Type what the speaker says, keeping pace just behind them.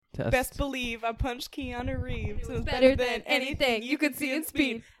contest. Best believe I punched Keanu Reeves. It was better than anything you could see in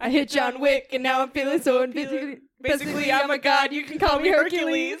Speed. I hit John Wick, and now I'm feeling so invincible. Basically, I'm a god. You can call me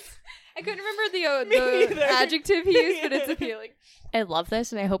Hercules. I couldn't remember the adjective he used, but it's appealing. I love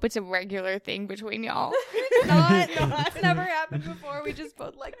this, and I hope it's a regular thing between y'all. It's never happened before. We just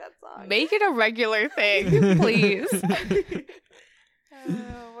both like that song. Make it a regular thing, please.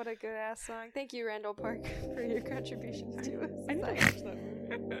 Oh, what a good ass song. Thank you, Randall Park, for your contributions to us. I never watched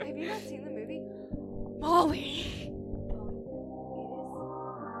that movie. Have you not seen the movie? Molly!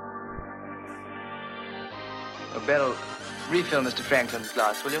 Belle, refill Mr. Franklin's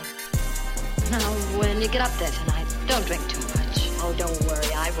glass, will you? Now, when you get up there tonight, don't drink too much. Oh, don't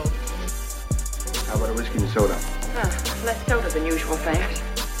worry, I won't. How about a whiskey and soda? Less soda than usual, thanks.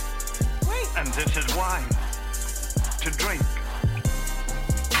 And this is wine. To drink.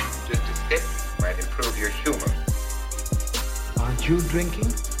 Just a sip might improve your humor. Aren't you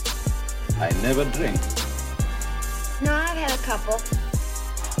drinking? I never drink. No, I've had a couple.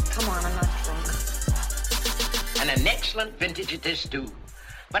 Come on, I'm not drunk. And an excellent vintage it is, too.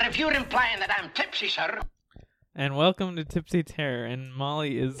 But if you're implying that I'm tipsy, sir... And welcome to Tipsy Terror. And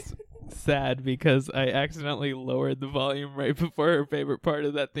Molly is sad because I accidentally lowered the volume right before her favorite part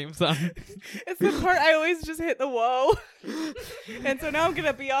of that theme song. It's the part I always just hit the whoa. And so now I'm going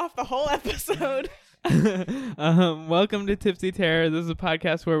to be off the whole episode. Welcome to Tipsy Terror. This is a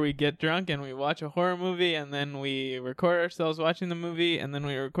podcast where we get drunk and we watch a horror movie and then we record ourselves watching the movie and then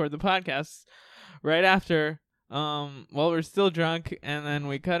we record the podcast right after while we're still drunk, and then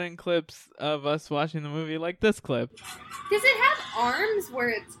we cut in clips of us watching the movie like this clip. Does it have arms where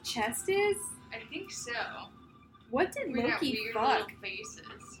its chest is? I think so. What did We got Loki weird fuck? little faces.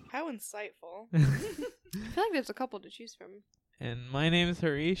 How insightful. I feel like there's a couple to choose from. And my name is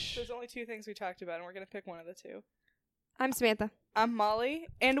Harish. There's only two things we talked about, and we're going to pick one of the two. I'm Samantha. I'm Molly,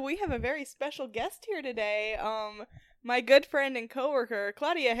 and we have a very special guest here today. My good friend and coworker,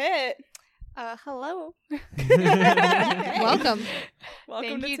 Claudia Hitt. Hello. Welcome.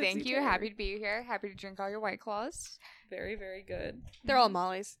 Thank to you. Tipsy Terror. Happy to be here. Happy to drink all your White Claws. Very, very good. They're all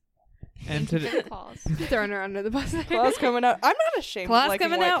Molly's. And today, Claws. Throwing her under the bus. Claw's coming out. I'm not ashamed Claw's of liking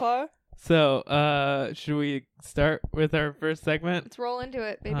coming White out. Claw. so should we start with our first segment? Let's roll into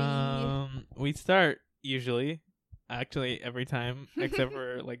it, baby. We start usually, actually every time except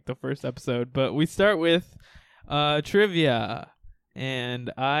for like the first episode, but we start with trivia.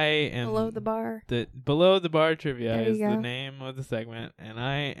 And I am Below the bar. Below the bar trivia There you is go. the name of the segment, and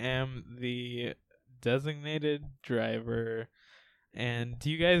I am the designated driver. And do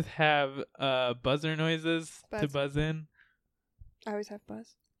you guys have buzzer noises to buzz in? I always have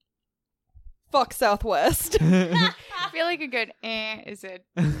buzz. Fuck Southwest. I feel like a good it's a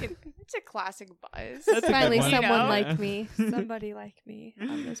classic buzz. That's a Finally, good one. someone You know? like me. Somebody like me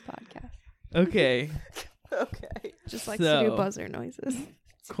on this podcast. Okay. Okay. Just likes to do So- buzzer noises.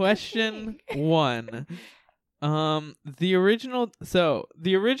 Question 1. The original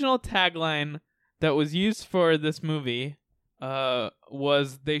tagline that was used for this movie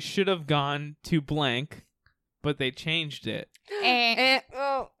was "They should have gone to blank, but they changed it." And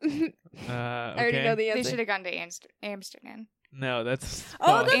I already know the they answer. should have gone to Amsterdam. No, that's Oh,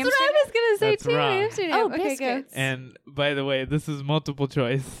 false. that's what I was gonna say That's too. wrong. Amsterdam. Oh, okay, go. biscuits. And by the way, this is multiple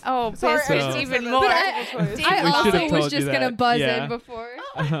choice. Oh, Sorry, biscuits So- even But more. But I I We should've also told was you just gonna that. buzz Yeah. in before.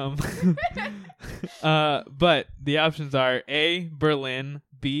 But the options are A, Berlin,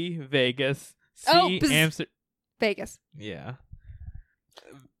 B, Vegas, C, Oh, Amsterdam. Vegas. Yeah.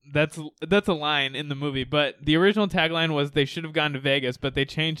 That's a line in the movie, but the original tagline was "They should have gone to Vegas," but they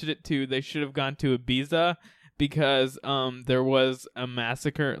changed it to "They should have gone to Ibiza" because there was a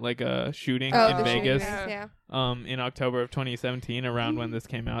massacre, like a shooting in the Vegas, shooting, yeah. in October of 2017, around when this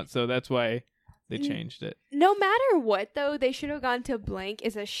came out. So that's why they changed it. No matter what, though, they should have gone to blank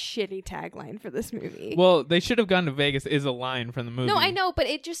is a shitty tagline for this movie. Well, "They should have gone to Vegas" is a line from the movie. No, I know, but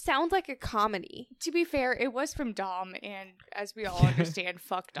it just sounds like a comedy. To be fair, it was from Dom, and as we all understand,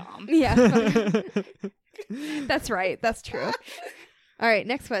 fuck Dom. Yeah. That's right. That's true. All right,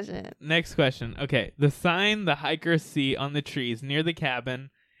 next question. Next question. Okay. The sign the hikers see on the trees near the cabin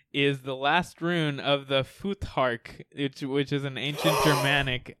is the last rune of the Futhark, which is an ancient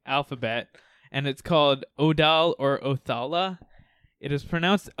Germanic alphabet, and it's called Odal or Othala. It is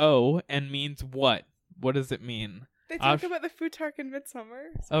pronounced O and means what? What does it mean? They talk about the Futhark in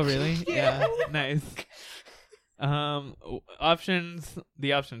Midsummer. Oh, really? Yeah. Nice. Options.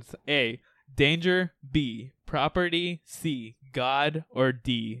 The options: A, danger; B, property; C, God; or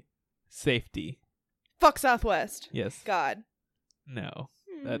D, safety. Fuck Southwest. Yes. God. No,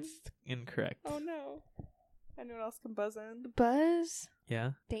 that's incorrect. Oh no. Anyone else can buzz in? Buzz?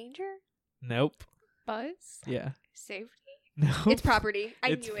 Yeah. Danger? Nope. Buzz? Yeah. Safety? No. It's property. I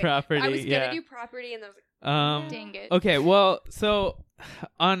It's knew it. property. I was yeah. gonna do property, and I was like, Dang it. Okay, well, so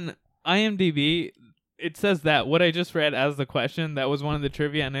on IMDb, it says that what I just read as the question, that was one of the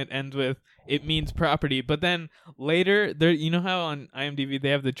trivia, and it ends with, it means property. But then later, there, you know how on IMDb they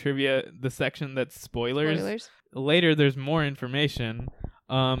have the trivia, the section that's spoilers? Later, there's more information,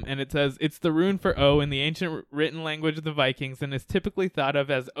 and it says, it's the rune for O in the ancient written language of the Vikings, and is typically thought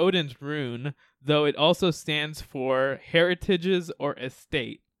of as Odin's rune, though it also stands for heritages or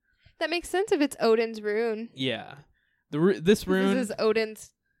estate. that makes sense if it's Odin's rune. Yeah. This rune... This is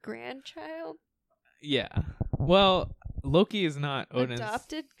Odin's grandchild? Yeah. Well, Loki is not Odin's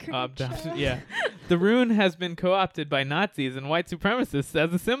Adopted grandchild? Yeah. The rune has been co-opted by Nazis and white supremacists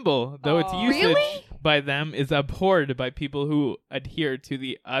as a symbol, though its usage Really? by them is abhorred by people who adhere to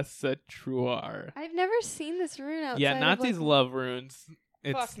the Asatruar. I've never seen this rune outside Yeah, Nazis of, like, love runes.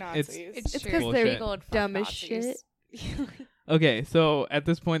 Fuck Nazis. It's It's true. because they're bullshit. dumb as Nazis. shit. Okay, so at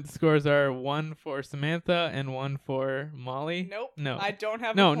this point the scores are 1 for Samantha and 1 for Molly. Nope. No. I don't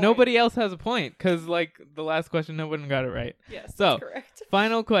have a No, point. nobody else has a point, because, like, the last question, no one got it right. Yes, So, that's correct.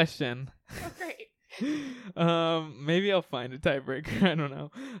 Final question. Oh, great. Maybe I'll find a tiebreaker. I don't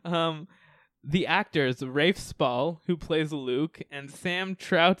know. The actors Rafe Spall, who plays Luke, and Sam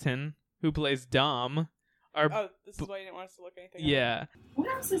Troughton, who plays Dom, are Oh, this is why you didn't want us to look anything up. yeah. What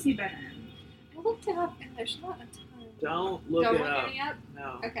else has he been in? I looked it up, and there's not a ton. Don't look Don't it look up. any up?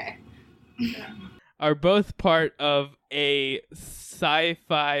 No. Okay. Are both part of a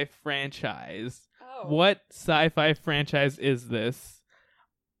sci-fi franchise. Oh. What sci-fi franchise is this?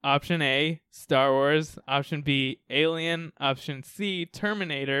 Option A, Star Wars. Option B, Alien. Option C,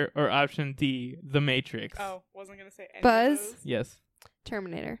 Terminator. Or option D, The Matrix. Oh, wasn't gonna say any Buzz? of those. Yes.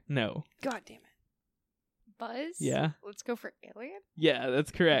 Terminator. No. God damn it. Buzz? Yeah. Let's go for Alien. Yeah,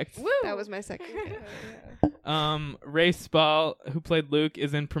 that's correct. Woo! That was my second guess. Ray Spall, who played Luke,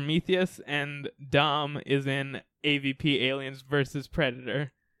 is in Prometheus, and Dom is in AVP Aliens vs.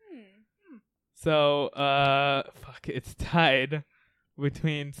 Predator. So, fuck, it's tied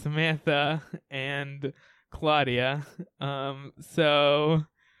between Samantha and Claudia. I'm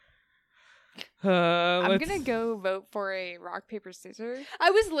Let's gonna go vote for a rock, paper, scissors.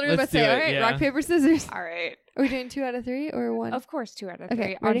 I was literally Let's about to say, do it, all right, yeah. rock, paper, scissors. All right. Are we doing 2 out of 3 or 1? Of course, 2 out of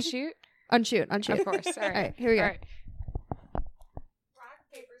Okay, 3. ready? On shoot? On shoot. Of course. All right. All right, here we go. All right. Rock,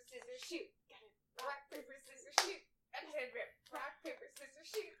 paper, scissors, shoot. Rock, paper, scissors, shoot. And then rip. Rock, paper, scissors,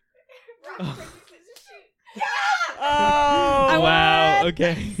 shoot. Rock, paper, scissors, shoot. Oh, wow,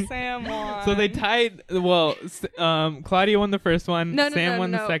 okay. Sam won. So they tied, well, Claudia won the first one, No, Sam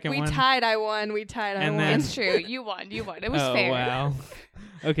won the second we one. tied, I won. We tied, I And won. then- It's true. You won. You won. It was oh, fair. wow.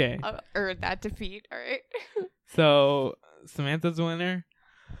 Okay, I'll earn that defeat. All right. so Samantha's the winner.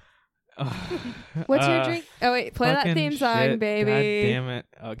 What's your drink? Oh, wait, play that Fucking theme song, shit. baby. God damn it.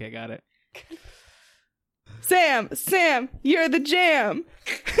 Okay, got it. Sam, you're the jam.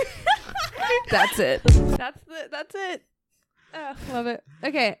 That's it. That's it. Oh, love it.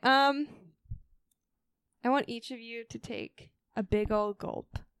 Okay, I want each of you to take a big old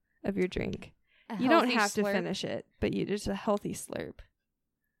gulp of your drink. You don't have to finish it, but you just a healthy slurp.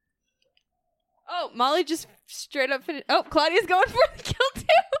 Oh, Molly just straight up finished. Oh, Claudia's going for the kill too.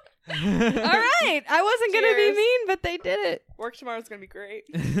 All right, I wasn't gonna be Cheers. mean, but they did it. Work tomorrow's gonna be great.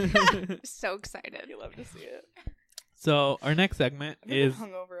 So excited. You love to see it. So our next segment I've never is been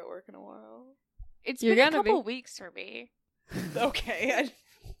hungover at work in a while. It's You're been a gonna couple be. weeks for me. Okay.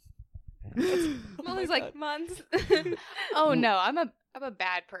 Molly's my like God. months. Oh no, I'm a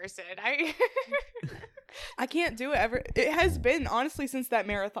bad person. I can't do it ever. It has been honestly since that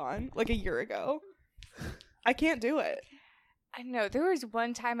marathon, like a year ago. I can't do it. I know there was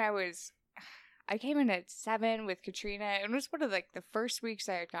one time I came in at 7 with Katrina. It was one of like the first weeks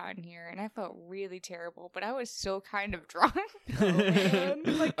I had gotten here, and I felt really terrible. But I was still kind of drunk.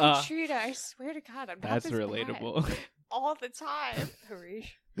 Like Katrina, I swear to God, I'm not that's this bad relatable. all the time.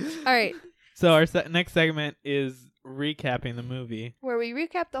 Harish. All right, So our next segment is recapping the movie. where we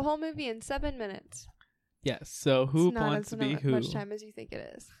recap the whole movie in 7 minutes. Yes. So who It's not wants to be as who? much time as you think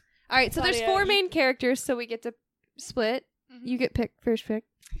it is. All right, so there's Claudia, 4 you- main characters, so we get to split. You get first pick.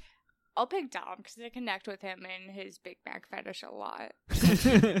 I'll pick Dom because I connect with him and his Big Mac fetish a lot.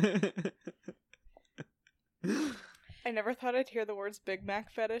 I never thought I'd hear the words Big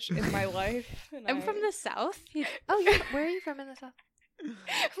Mac fetish in my life. And I'm from the South. Oh, yeah. Where are you from in the South? I'm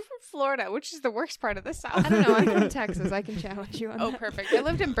from Florida, which is the worst part of the South. I don't know. I'm from Texas. I can challenge you on Oh, that. perfect. I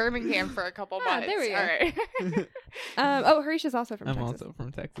lived in Birmingham for a couple months. there we go. All right. Harish is also from I'm Texas. also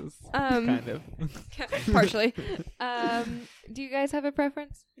from Texas. Um, Kind of. Partially. Do you guys have a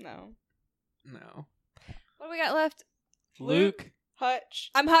preference? No. No. What do we got left? Luke. Hutch.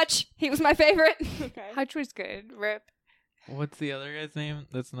 I'm Hutch. He was my favorite. Okay. Hutch was good. Rip. What's the other guy's name?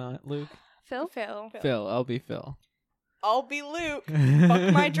 That's not Luke. Phil? Phil. Phil. I'll be Phil. I'll be Luke.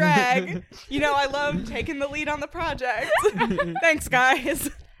 Fuck my drag. You know I love taking the lead on the project. Thanks, guys.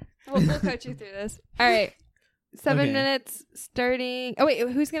 We'll coach you through this. All right. 7 Okay. minutes starting. Oh, wait.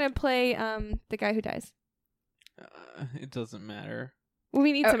 Who's going to play the guy who dies? It doesn't matter. Well,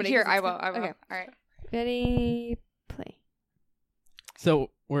 we need somebody. Here, 'cause I it's will. gonna- I will. Okay. All right. Ready, play.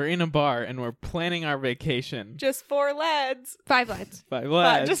 So we're in a bar and we're planning our vacation. Just 4 lads. 5 lads. 5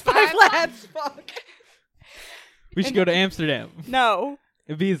 lads. Just 5 lads. Fuck. We should go to Amsterdam. No.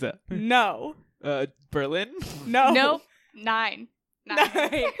 Ibiza. No. Berlin. No. Nope. 9. 9.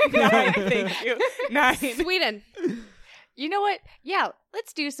 9. Thank you. 9. Sweden. You know what? Yeah,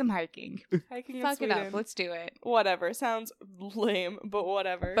 let's do some hiking. Hiking in Fuck it Sweden. up. Let's do it. Whatever. Sounds lame, but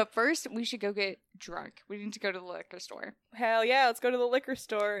whatever. But first, we should go get drunk. We need to go to the liquor store. Hell yeah, let's go to the liquor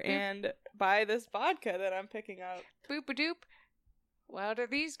store and buy this vodka that I'm picking up. Boop-a-doop. What are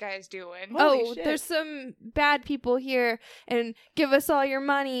these guys doing? Holy shit. There's some bad people here, and give us all your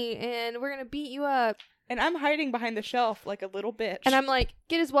money, and we're going to beat you up. And I'm hiding behind the shelf like a little bitch. And I'm like,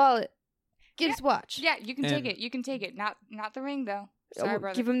 get his wallet. Get his watch. Yeah, you can take And- it. You can take it. Not the ring, though. Oh, Sorry,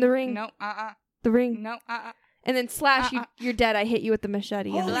 brother. give him the ring. No, The ring. No, And then slash, you're dead. I hit you with the machete.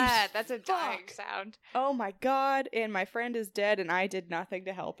 And Holy then- Glad. That's a dying fuck. sound. oh my god, and my friend is dead and I did nothing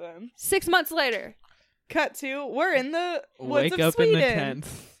to help him. 6 months later. Cut to, we're in the woods Wake of up Sweden. in the tent.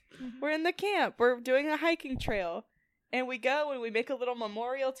 We're in the camp. We're doing a hiking trail. And we go and we make a little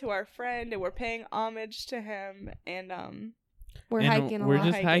memorial to our friend and we're paying homage to him and We're And hiking a We're lot.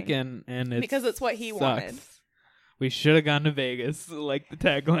 just Hiking. hiking, and it's Because it's what he sucks. wanted. We should have gone to Vegas, like the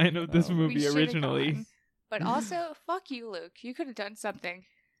tagline of this Oh. movie We should've originally. gone. But also, fuck you, Luke. You could have done something.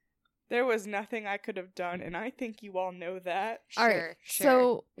 there was nothing I could have done and I think you all know that. All right. Sure.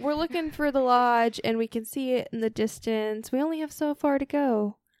 So we're looking for the lodge, and we can see it in the distance. We only have so far to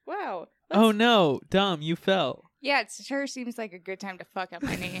go. Wow. Oh no, Dom, you fell. Yeah, it sure seems like a good time to fuck up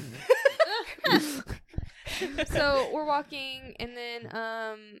my knee. So we're walking, and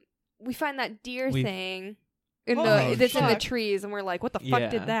then we find that deer We- thing in Oh, that's in the fuck. trees, and we're like, "What the fuck Yeah.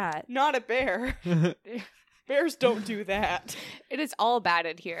 did that?" Not a bear. Bears don't do that. It is all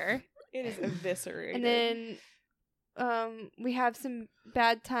batted here. It is eviscerated. And then we have some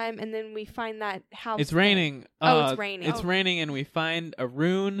bad time, and then we find that house. It's thing. raining. Oh, it's raining. It's Oh. raining, and we find a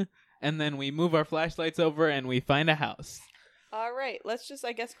rune, and then we move our flashlights over, and we find a house. all right, let's just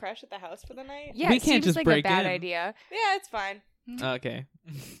I guess crash at the house for the night. Yeah, We it can't seems just like break a bad in. idea. Yeah, it's fine. Okay.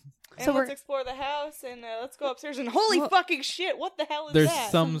 And So let's we're- explore the house and let's go upstairs and holy Well- fucking shit, what the hell is There's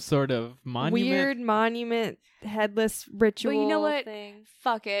that? some sort of monument. Weird monument, headless ritual. But you know what? Thing.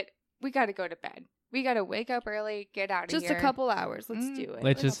 Fuck it. We gotta go to bed. We gotta wake up early, get out of Just here. a couple hours. Let's Mm. do it. Let's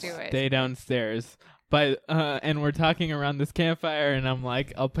Let's just do it. stay downstairs. But and we're talking around this campfire, and I'm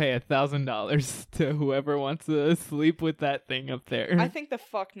like, I'll pay $1,000 to whoever wants to sleep with that thing up there. I think the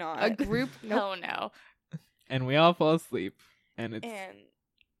fuck not. A group? Nope. Hell no. And we all fall asleep, and it's And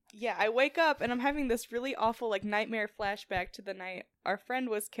yeah, I wake up and I'm having this really awful like nightmare flashback to the night our friend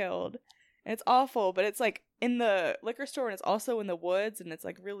was killed. And it's awful, but it's like in the liquor store and it's also in the woods and it's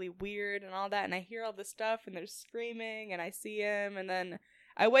like really weird and all that and I hear all this stuff and there's screaming and I see him and then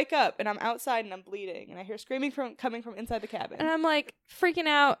I wake up and I'm outside and I'm bleeding and I hear screaming coming from inside the cabin. And I'm like freaking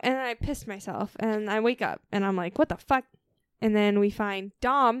out, and I pissed myself, and I wake up, and I'm like, "What the fuck?" And then we find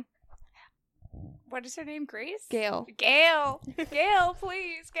Dom, What is her name? Grace? Gail, Gail. Gail,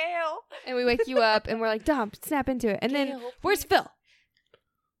 please. Gail. and we wake you up, and we're like, "Dom, snap into it." And then Gail, where's please. Phil?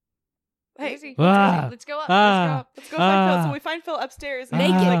 Where is he? Ah. Let's go up. Ah. Let's go find Phil. Ah. So we find Phil upstairs and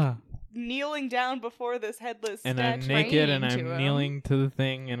Naked. he's like Ah. kneeling down before this headless And I'm statue. naked, and praying I'm to him. kneeling to the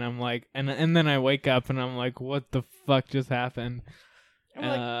thing, and I'm like, and then I wake up, and I'm like, what the fuck just happened? And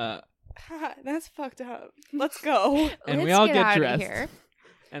we're like, Uh, that's fucked up. Let's go. and we Let's all get get outta dressed, here.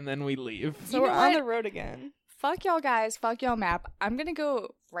 and then we leave. So You we're know on what? the road again. Fuck y'all guys. Fuck y'all map. I'm gonna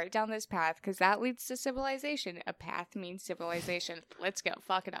go right down this path because that leads to civilization. A path means civilization. Let's go.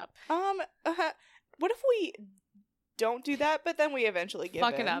 Fuck it up. What if we don't do that, but then we eventually give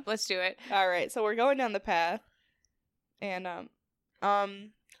Fuck in? it up. Let's do it. All right, so we're going down the path, and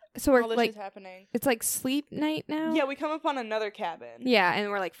So we're all this like, shit's happening. it's like sleep night now. Yeah, we come upon another cabin. Yeah, and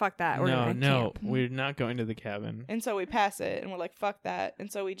we're like, fuck that. We're gonna camp. We're not going to the cabin. And so we pass it, and we're like, fuck that.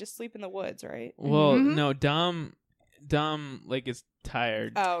 And so we just sleep in the woods, right? Well, Mhm. no, Dom, like is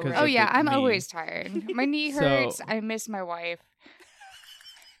tired. Oh, 'cause right. Oh of yeah, the I'm knee. always tired. My knee So- hurts. I miss my wife.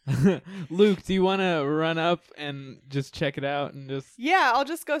 Luke, do you want to run up and just check it out and just? Yeah, I'll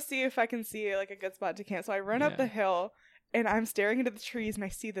just go see if I can see like a good spot to camp. So I run up Yeah. the hill, and I'm staring into the trees, and I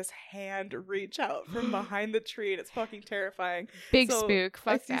see this hand reach out from behind the tree, and it's fucking terrifying. Big So spook.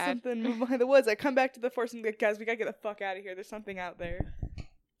 I Fuck see that. something move behind the woods. I come back to the forest and be like, guys, we gotta get the fuck out of here. There's something out there.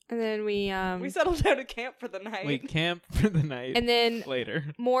 And then we settle down to camp for the night. We camp for the night. and then later.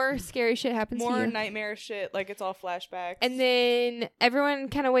 more scary shit happens More to you. nightmare shit, like it's all flashbacks. And then everyone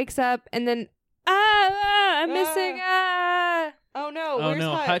kind of wakes up, and then I'm missing. oh no, Oh where's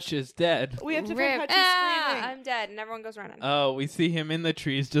no, Hutch? Hutch is dead. We have to Rip. find Hutch screaming. I'm dead, and everyone goes running. Oh, we see him in the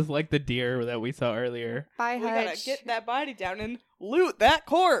trees, just like the deer that we saw earlier. Bye, We gotta Hutch. get that body down and loot that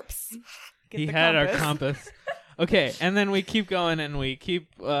corpse. Get He the had compass. our compass. Okay, and then we keep going, and we keep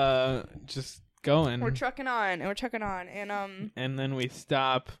just going. We're trucking on, and And then we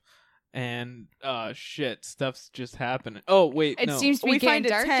stop, and shit, stuff's just happening. Oh wait, It no, seems to be We find getting a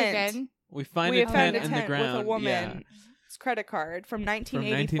dark tent. again. we find we a have found tent a in the tent ground. with a woman's Yeah, credit card from from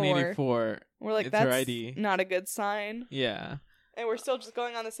 1984. 1984. We're like, It's her that's ID. not a good sign. Yeah, And we're still just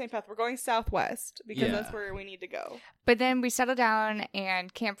going on the same path. We're going southwest because Yeah. that's where we need to go. But then we settle down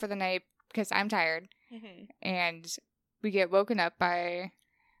and camp for the night because I'm tired, Mm-hmm. and we get woken up by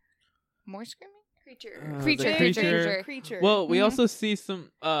more screaming. Creature. the Creature. Creature. Well, we Mhm. also see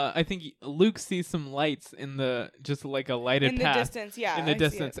some. I think Luke sees some lights in the just like a lighted in the path distance, yeah. in the I see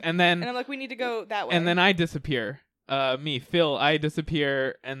distance, it. and then And I'm like, we need to go that way. and then I disappear. Phil, I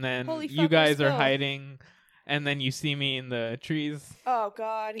disappear, and then Holy you fuck, guys where's are Phil? hiding, and then you see me in the trees. Oh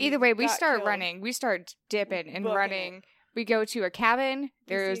God. he Either way, we got start killed. running. We start dipping and Booking running. We go to a cabin.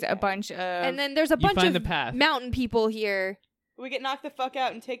 There's see a a bunch of And then there's a You bunch find of the path. mountain people here, We get knocked the fuck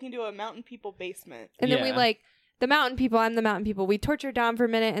out and taken to a mountain people basement. and then we Yeah. like the mountain people. I'm the mountain people. We torture Dom for a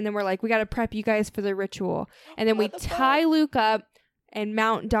minute, and then we're like, we got to prep you guys for the ritual, and then we What the tie fuck? Luke up and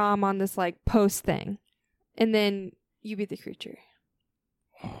mount Dom on this like post thing, and then you be the creature.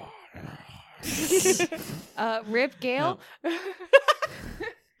 Rip Gale.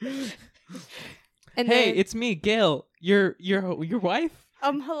 And Hey, then, it's me, Gail. Your wife.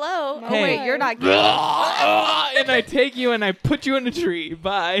 hello. My Oh wait, wife. you're not Gale. And I take you and I put you in a tree.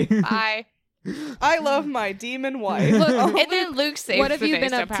 Bye. Bye. I love my demon wife. Look, And then Luke saves what have the you day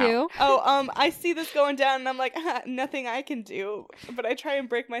been up somehow. to? I see this going down and I'm like, nothing I can do. But I try and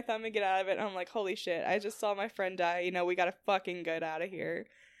break my thumb and get out of it. And I'm like, holy shit, I just saw my friend die. You know, we gotta fucking get out of here.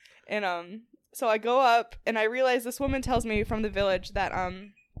 And so I go up and I realize this woman tells me from the village that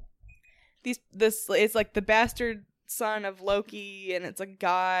this is like the bastard son of Loki, and it's a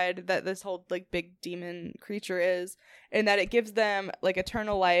god that this whole like big demon creature is, and that it gives them like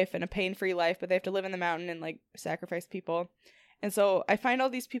eternal life and a pain-free life, but they have to live in the mountain and like sacrifice people. And so I find all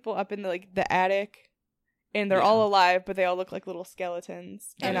these people up in the attic, and they're all alive, but they all look like little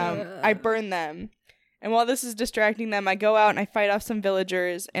skeletons. And I burn them. And while this is distracting them, I go out and I fight off some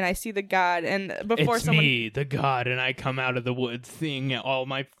villagers, and I see the god. And before It's someone me, the god, and I come out of the woods seeing all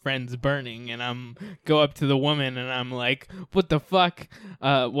my friends burning, and I'm go up to the woman and I'm like, "What the fuck?"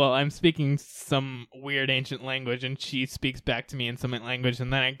 Well, I'm speaking some weird ancient language, and she speaks back to me in some language,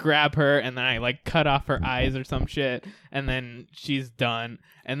 and then I grab her and then I like cut off her eyes or some shit, and then she's done,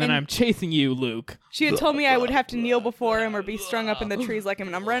 and then And- I'm chasing you, Luke. she had told me I would have to kneel before him or be strung up in the trees like him,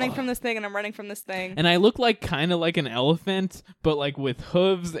 and I'm running from this thing, and I'm running from this thing. And I look like kind of like an elephant, but like with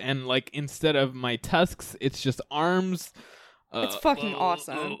hooves, and like instead of my tusks, it's just arms. It's fucking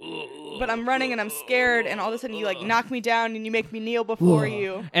awesome. But I'm running and I'm scared, and all of a sudden you like knock me down and you make me kneel before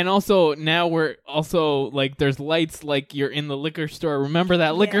you. And also now we're also like there's lights like you're in the liquor store. Remember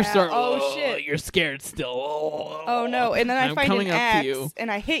that liquor Yeah. store? Oh, shit. You're scared still. Oh no! And then I I'm find coming an up to axe, you. and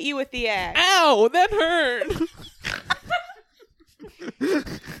I hit you with the axe. Ow, that hurt.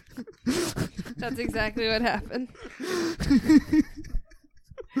 That's exactly what happened.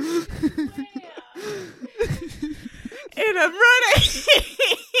 And I'm running.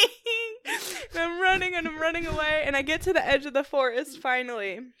 And I'm running and I'm running away, and I get to the edge of the forest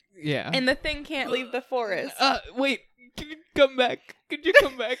finally, Yeah. and the thing can't leave the forest. Wait. Could you come back? Could you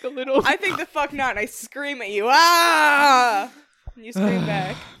come back a little? I think the fuck not, and I scream at you. Ah! And you scream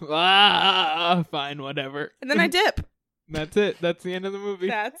back, Fine, whatever. and then I dip. That's it. That's the end of the movie.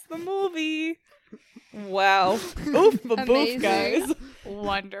 That's the movie. Wow. Oof, the Amazing. boof, guys.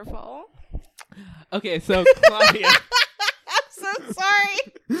 Wonderful. Okay, so Claudia. I'm so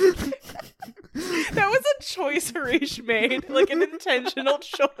sorry. That was a choice Harish made, like an intentional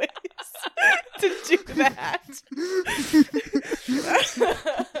choice to do that.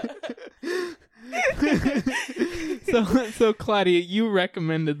 So Claudia, you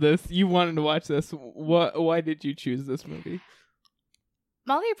recommended this. You wanted to watch this. Why did you choose this movie?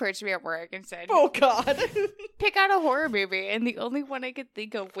 Molly approached me at work and said, Oh, God. pick out a horror movie. And the only one I could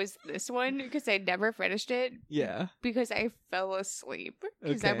think of was this one because I never finished it. Yeah. Because I fell asleep.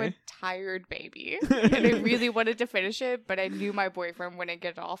 Because I'm a Okay. tired baby. And I really wanted to finish it, but I knew my boyfriend wouldn't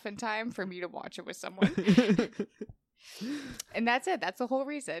get off in time for me to watch it with someone. And that's it. That's the whole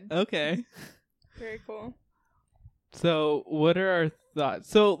reason. Okay. Very cool. So, what are our thoughts?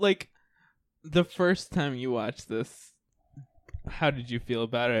 So, like, the first time you watched this, how did you feel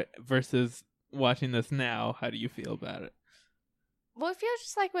about it versus watching this now? How do you feel about it? Well, it feels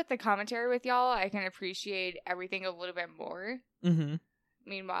just like with the commentary with y'all, I can appreciate everything a little bit more. Mm-hmm.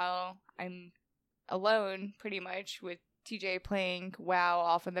 Meanwhile, I'm alone pretty much with TJ playing WoW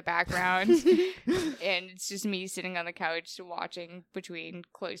off in the background. And it's just me sitting on the couch watching between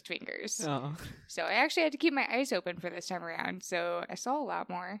closed fingers. Oh. So I actually had to keep my eyes open for this time around. So I saw a lot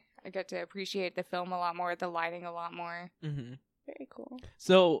more. I got to appreciate the film a lot more, the lighting a lot more. Mm-hmm. Very cool.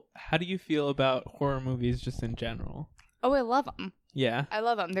 So, how do you feel about horror movies just in general? Oh, I love them. Yeah. I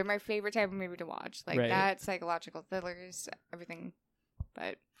love them. They're my favorite type of movie to watch. Like Right. that, psychological thrillers, everything.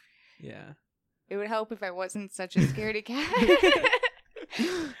 But Yeah. it would help if I wasn't such a scaredy cat.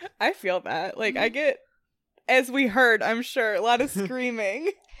 I feel that. Like, I get, as we heard, I'm sure, a lot of screaming.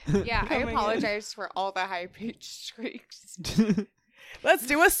 Yeah, I Coming in. apologize for all the high-pitched shrieks. Let's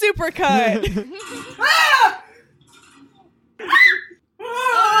do a supercut.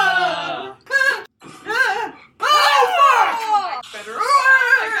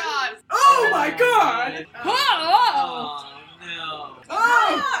 Oh my god!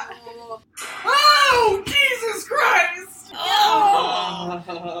 Oh, Jesus Christ!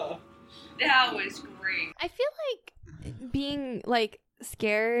 That was great. I feel like being like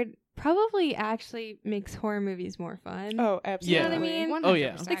scared probably actually makes horror movies more fun. Oh, absolutely. Yeah. You know what I mean? Oh,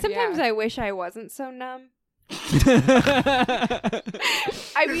 yeah. Like sometimes I wish I wasn't so numb. I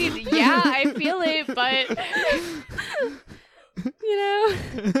mean, yeah, I feel it, but You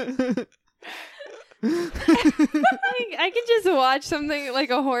know? I can just watch something like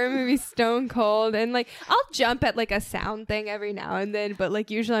a horror movie stone cold and like I'll jump at like a sound thing every now and then, but like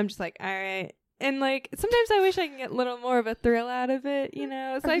usually I'm just like, all right. And like sometimes I wish I can get a little more of a thrill out of it, you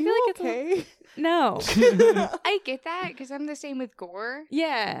know? So Are I feel you like okay? it's no. I get that because I'm the same with gore.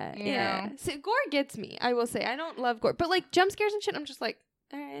 Yeah, You yeah. know? So gore gets me, I will say. I don't love gore. But like jump scares and shit, I'm just like,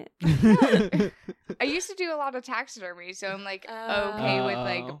 all right. I used to do a lot of taxidermy, so I'm like okay with Oh.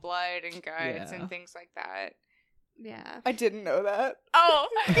 like blood and guts Yeah. and things like that. Yeah. I didn't know that. Oh,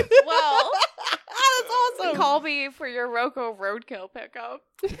 well, That's awesome. call me for your Rocco Roadkill pickup.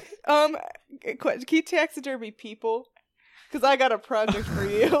 Keep taxidermy people, because I got a project for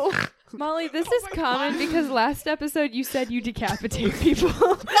you. Molly, this is common because last episode you said you decapitate people.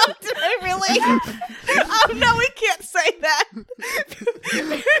 No, did I really? Oh no, we can't say that.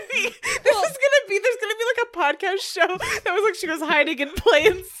 There's gonna be like a podcast show that was like she was hiding in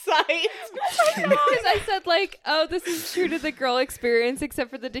plain sight. Because I said like, oh, this is true to the girl experience except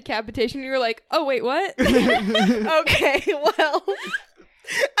for the decapitation. You were like, oh wait, what? Okay, well,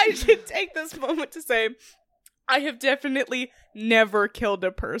 I should take this moment to say I have definitely never killed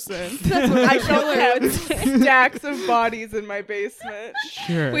a person. That's what I I don't have would say. stacks of bodies in my basement.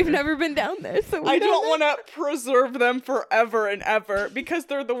 Sure. We've never been down there, so we I don't want to preserve them forever and ever because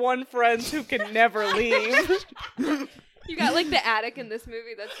they're the one friends who can never leave. You got like the attic in this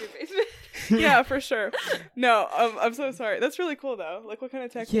movie. That's your basement. Yeah, for sure. No, I'm so sorry. That's really cool though. Like, what kind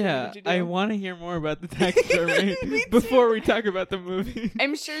of taxidermy Yeah, did you do? I want to hear more about the taxidermy Me before we talk about the movie.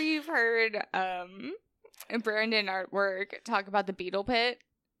 I'm sure you've heard Brandon at work talk about the beetle pit.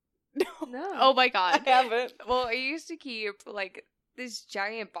 No. Oh my god. I haven't. Well, I used to keep like this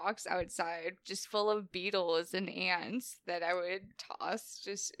giant box outside just full of beetles and ants that I would toss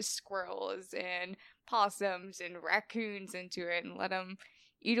just squirrels and possums and raccoons into it and let them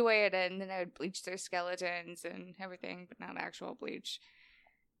eat away at it, and then I would bleach their skeletons and everything, but not actual bleach.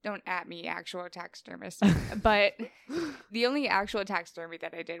 Don't at me, actual taxidermist. But the only actual taxidermy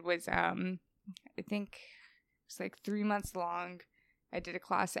that I did was I think it's like 3 months long. I did a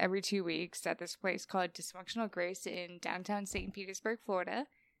class every 2 weeks at this place called Dysfunctional Grace in downtown St. Petersburg, Florida.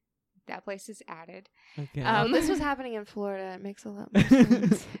 That place is added. Okay. This was happening in Florida. It makes a lot more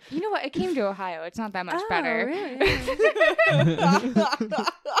sense. You know what? It came to Ohio. It's not that much Oh, better. really? It's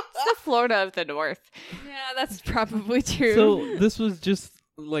the Florida of the North. Yeah, that's probably true. So this was just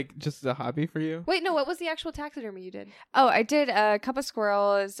like just a hobby for you? Wait, no, what was the actual taxidermy you did? Oh, I did a couple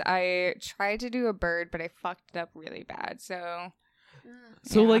squirrels. I tried to do a bird, but I fucked it up really bad. So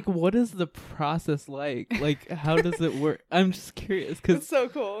So yeah. like, what is the process like? Like, how does it work? I'm just curious It's because so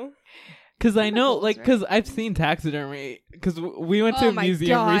cool. I know Nipples, like right? because I've seen taxidermy because we went to Oh a my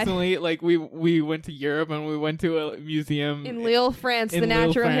museum God. recently. Like we went to Europe and we went to a museum In Lille, France, in the Lille,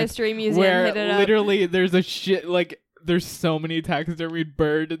 Natural France, History Museum where hit it up. literally there's a shit like there's so many taxidermy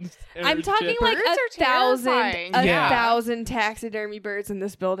birds. And I'm talking shit. like Birds are 1,000 terrifying. taxidermy birds in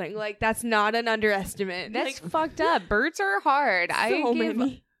this building. Like, that's not an underestimate. that's like, fucked up. Birds are hard. I so give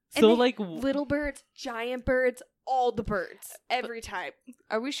many. So And they- like little birds, giant birds, all the birds, every time.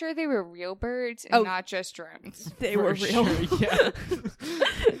 Are we sure they were real birds and Oh. not just drones? They for were real. sure, yeah.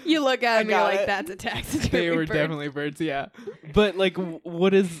 You look at I them, you're got like, it. that's a taxidermy They were bird. definitely birds, yeah. But like,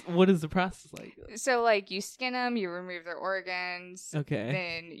 what is the process like? So like you skin them, you remove their organs, Okay.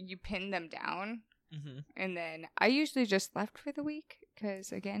 then you pin them down, Mm-hmm. and then I usually just left for the week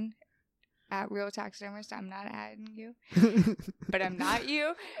because again, at Real Taxidermist, I'm not adding you, but I'm not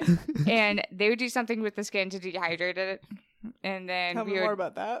you. And they would do something with the skin to dehydrate it, and then Tell we me would more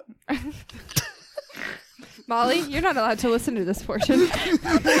about that. Molly, you're not allowed to listen to this portion. We're gonna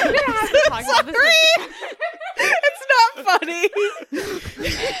have to talk about this. It's not funny.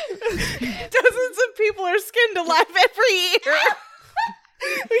 Dozens of people are skinned alive every year.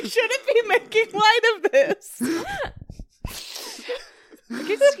 We shouldn't be making light of this. I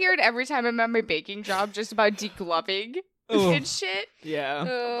get scared every time I'm at my baking job just about degloving Oh. and shit. Yeah.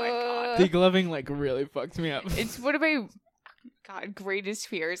 Oh my god. Degloving like really fucked me up. It's one of my greatest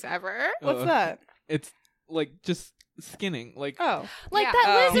fears ever. What's Ugh. that? It's like just skinning. Like Oh. Like Yeah.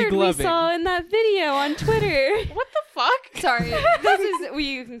 that lizard we Degloving. saw in that video on Twitter. What the fuck? Sorry, this is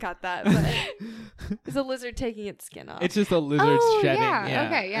you can cut that. But it's a lizard taking its skin off. it's just a lizard Oh, shedding. yeah.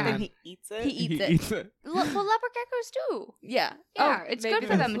 Okay, yeah. And then And he eats it. He eats it. eats it. Well, leopard geckos do. Yeah. Yeah, Oh, it's maybe good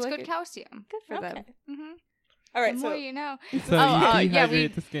for that's them. It's like good it. calcium. Good for them. Mm-hmm. All right, the so more you know. So Oh, you yeah,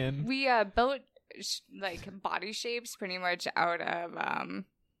 dehydrate the skin. We built like body shapes pretty much out of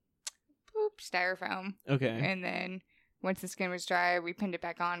styrofoam, Okay. and then once the skin was dry, we pinned it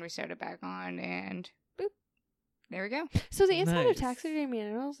back on. We sewed it back on, and boop, there we go. So the inside Nice. of taxidermy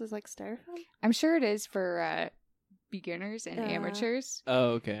animals is like styrofoam? I'm sure it is for beginners and Yeah. amateurs.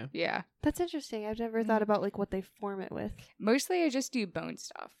 Oh, okay. Yeah, That's interesting. I've never thought about like what they form it with. mostly I just do bone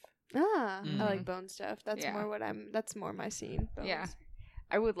stuff. Ah, Mhm. I like bone stuff. That's Yeah. more what I'm. That's more my scene. Bones. Yeah.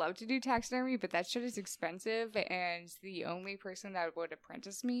 I would love to do taxidermy, but that shit is expensive, and the only person that would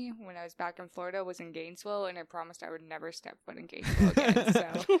apprentice me when I was back in Florida was in Gainesville, and I promised I would never step foot in Gainesville again. So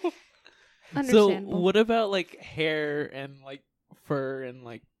So Understandable. what about like hair and like fur and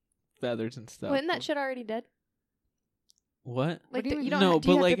like feathers and stuff? Well, isn't that shit already dead? What? Like do you the- mean? don't No, have- do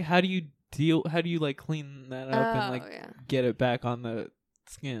you but have like to- how do you like clean that up and like yeah. get it back on the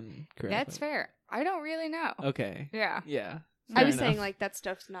skin correctly? that's fair. I don't really know. Okay. Yeah. Yeah. I fair was enough. saying like that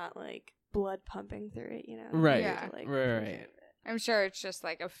stuff's not like blood pumping through it, you know? Right. Yeah. To, like, Right. preserve Right. it. I'm sure it's just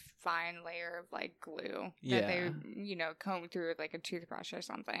like a fine layer of like glue that they, comb through with like a toothbrush or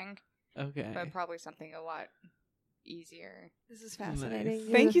something, Okay. but probably something a lot easier. This is fascinating. Nice.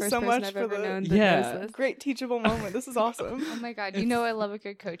 You're Thank the you first so person much I've for ever the- known that Yeah. knows this. great teachable moment. This is awesome. Oh my god, you know I love a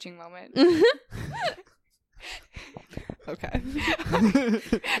good coaching moment. Okay.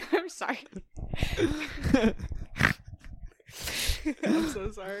 I'm sorry. I'm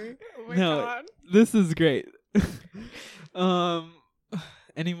so sorry. Oh my No. god. This is great.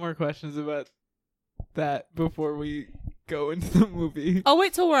 Any more questions about that before we go into the movie? I'll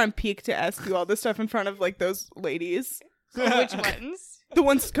wait till we're on peak to ask you all this stuff in front of like those ladies. Which ones? The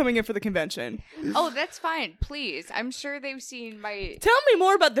ones coming in for the convention. Oh, that's fine. Please. I'm sure they've seen my. Tell me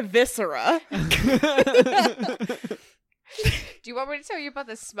more about the viscera. Do you want me to tell you about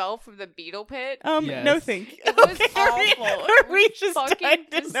the smell from the beetle pit? Yes. No thank you. It was awful. It was Reach is fucking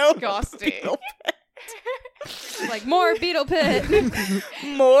dying to know about the disgusting. beetle pit. Like more beetle pit.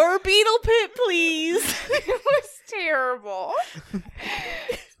 More beetle pit, please. It was terrible.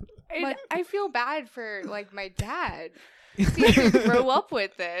 And I feel bad for like my dad. He had to grow up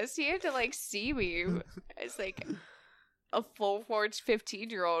with this. He had to like see me as like a full-fledged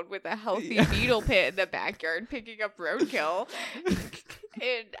 15-year-old with a healthy beetle pit in the backyard picking up roadkill.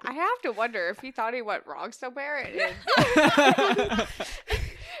 And I have to wonder if he thought he went wrong somewhere. And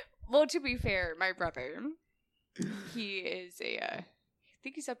well, to be fair, my brother, he is I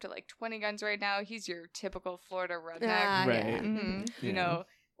think he's up to like 20 guns right now. He's your typical Florida redneck. Right. Yeah. Mhm. Yeah. You know,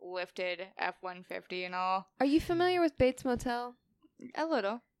 lifted F-150 and all. Are you familiar with Bates Motel? A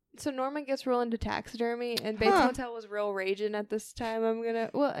little. So Norman gets real into taxidermy, and Bates Motel was real raging at this time.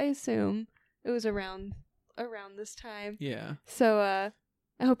 I assume it was around this time. Yeah. So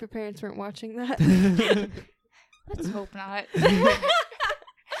I hope your parents weren't watching that. Let's hope not.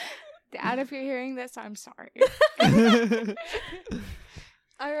 Dad, if you're hearing this, I'm sorry.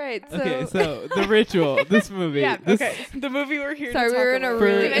 All right. So Okay, so The Ritual, this movie. Yeah, this, okay. The movie we're here Sorry, to we talk were in a about.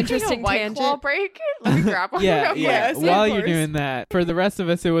 really Can I take a interesting White tangent. Claw break? Let me grab one. Yeah, real quick. Yes, While of you're course. doing that, for the rest of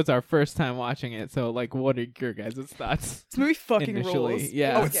us, it was our first time watching it. So, like, what are your guys' thoughts? This movie fucking Initially, rules.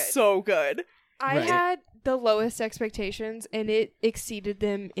 yeah. Oh, it's so good. I Right. had the lowest expectations, and it exceeded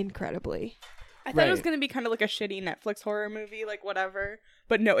them incredibly. I thought it was Right. gonna be kind of like a shitty Netflix horror movie, like whatever.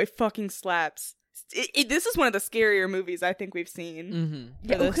 But no, it fucking slaps. This is one of the scarier movies I think we've seen. Mm-hmm.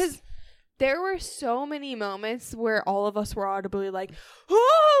 Yeah, this. because there were so many moments where all of us were audibly like,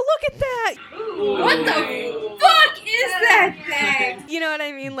 "Oh, look at that!" What the fuck is that thing? You know what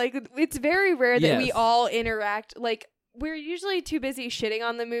I mean? Like, it's very rare that we Yes. all interact. Like, we're usually too busy shitting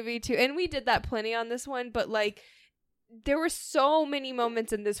on the movie too, and we did that plenty on this one. But like, there were so many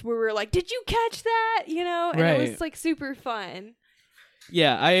moments in this where we were like, "Did you catch that?" You know, and it Right. was like super fun.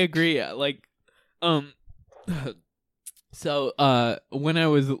 Yeah, I agree. Like, so, when I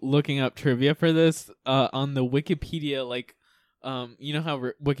was looking up trivia for this, on the Wikipedia, like, you know how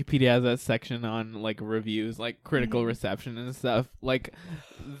Wikipedia has that section on, like, reviews, like, critical reception and stuff? Like,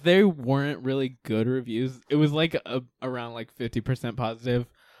 they weren't really good reviews. It was, like, around, like, 50% positive.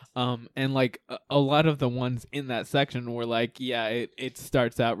 And, like, a lot of the ones in that section were like, yeah, it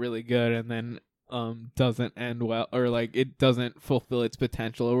starts out really good and then doesn't end well, or like it doesn't fulfill its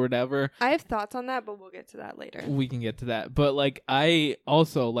potential or whatever. I have thoughts on that, but we'll get to that later. We can get to that. But like I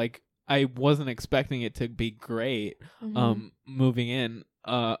also like I wasn't expecting it to be great moving in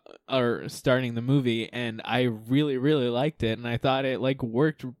or starting the movie, and I really liked it, and I thought it like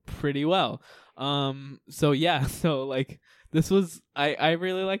worked pretty well. So yeah, so like this was I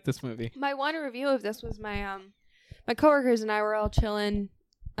really liked this movie. My one review of this was my coworkers and I were all chilling,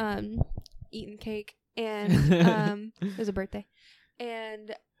 eating cake, and it was a birthday,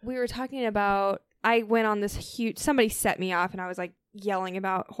 and we were talking about. I went on this huge. Somebody set me off, and I was like yelling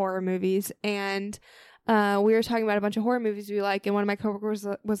about horror movies, and we were talking about a bunch of horror movies we like, and one of my coworkers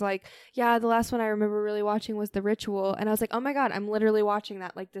was like, "Yeah, the last one I remember really watching was The Ritual," and I was like, "Oh my god, I'm literally watching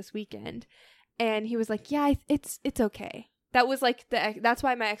that like this weekend," and he was like, "Yeah, it's okay." That was like that's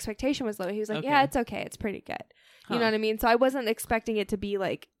why my expectation was low. He was like, Okay. "Yeah, it's okay. It's pretty good." You know what I mean? So I wasn't expecting it to be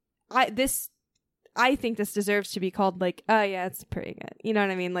like I think this deserves to be called like, oh yeah, it's pretty good. You know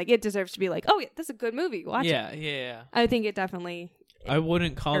what I mean? Like it deserves to be like, oh yeah, this is a good movie. Watch it. Yeah. I think it definitely. I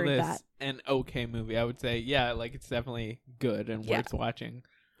wouldn't call earned this that. an okay movie. I would say, yeah, like it's definitely good and Yeah. worth watching.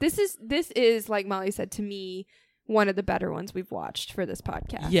 This is like Molly said to me, one of the better ones we've watched for this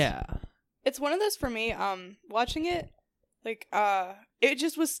podcast. Yeah. It's one of those for me. Watching it, like, it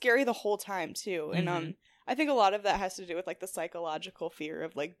just was scary the whole time too, and I think a lot of that has to do with like the psychological fear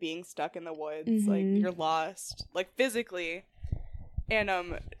of like being stuck in the woods, like you're lost, like physically, and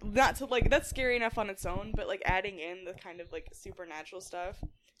not to like that's scary enough on its own, but like adding in the kind of like supernatural stuff,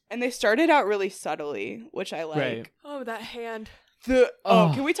 and they started out really subtly, which I like. Right. Oh, that hand.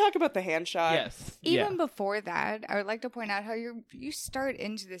 Can we talk about the hand shot? Yes. Even before that, I would like to point out how you start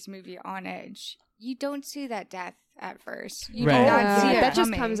into this movie on edge. You don't see that death at first. You Right. do not see it that just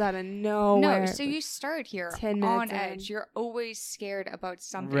coming. comes out of nowhere. No, so you start here 10 on minutes in. edge. You're always scared about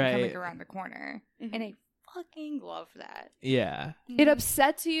something Right. coming around the corner. And I fucking love that. Yeah. It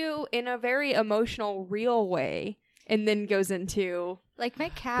upsets you in a very emotional, real way, and then goes into Like my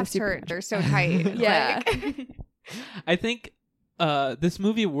calves super hurt. They're so tight. Yeah. Like, I think this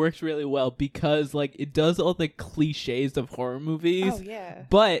movie works really well because like it does all the cliches of horror movies. Oh yeah.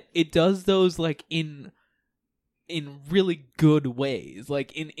 But it does those like in really good ways,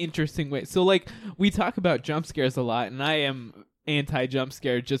 like in interesting ways. So like we talk about jump scares a lot, and I am anti jump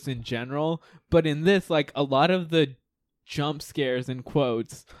scare just in general, but in this like a lot of the jump scares in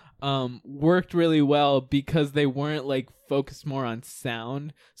quotes worked really well because they weren't like focused more on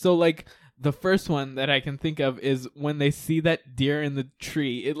sound. So like the first one that I can think of is when they see that deer in the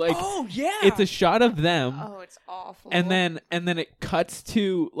tree. It like Oh yeah. it's a shot of them. oh, it's awful. And then it cuts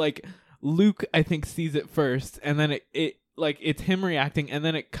to like Luke, I think, sees it first, and then it like it's him reacting, and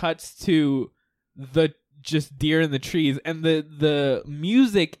then it cuts to the just deer in the trees, and the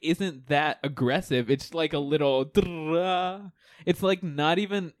music isn't that aggressive. It's like a little it's like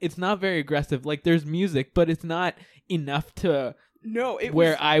it's not very aggressive. Like there's music, but it's not enough to No, it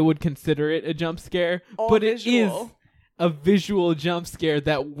where was I would consider it a jump scare. all But visual. it is a visual jump scare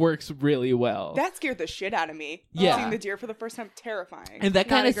that works really well. That scared the shit out of me. Yeah. Seeing the deer for the first time, terrifying. And that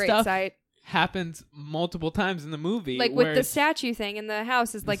Not kind a of great stuff sight. happens multiple times in the movie. Like with the statue thing in the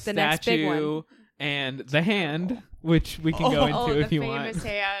house is like the next big one. And the hand, which we can go into if you want.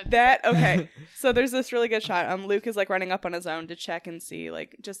 Hand. That okay. So there's this really good shot. Luke is like running up on his own to check and see,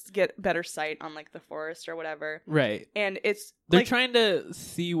 like, just get better sight on like the forest or whatever. Right. And it's They're like, trying to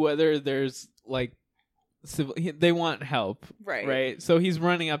see whether there's like they want help. Right. So he's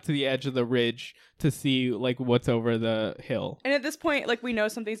running up to the edge of the ridge to see like what's over the hill. And at this point, like, we know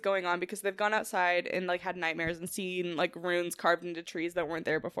something's going on because they've gone outside and like had nightmares and seen like runes carved into trees that weren't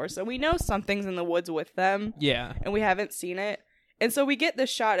there before. So we know something's in the woods with them. Yeah. And we haven't seen it. And so we get this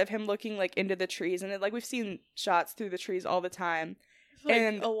shot of him looking like into the trees, and like we've seen shots through the trees all the time. Like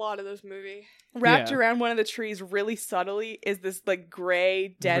and a lot of this movie. Wrapped around one of the trees really subtly is this like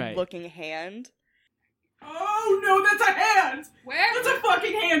gray, dead looking hand. Oh no, that's a hand! Where? That's a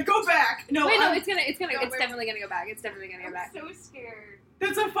fucking hand! Go back! No, Wait, no, it's definitely gonna go back. It's definitely gonna go back. I'm so scared.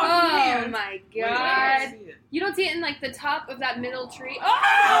 That's a fucking hand! Oh my Wait, I god. don't see it. You don't see it in like the top of that middle tree.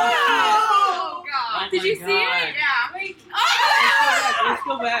 Oh! God. Did you see it? Yeah. Wait. Let's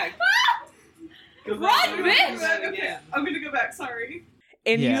go back. Run, bitch! Okay, I'm gonna go back, sorry.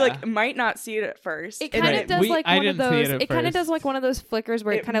 And you like might not see it at first. It and kind then of does like I one of didn't see it those. at It kind of first. does like one of those flickers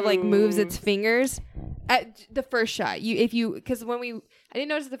where it It kind of like moves its moves. fingers at the first shot. Because when I didn't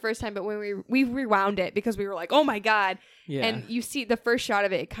notice it the first time, but when we rewound it because we were like, oh my god, Yeah. and you see the first shot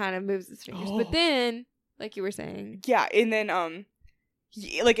of it, it kind of moves its fingers, but then like you were saying, Yeah, and then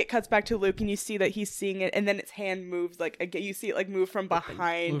like it cuts back to Luke, and you see that he's seeing it, and then its hand moves like again. You see it like move from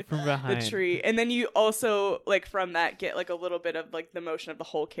behind, Move from behind. the tree, and then you also like from that get like a little bit of like the motion of the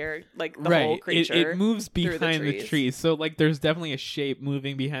whole character, like the whole creature. It moves through behind the trees. trees. So like there's definitely a shape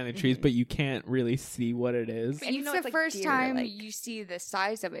moving behind the trees, but you can't really see what it is. And you know it's it's the like first deer, time like- you see the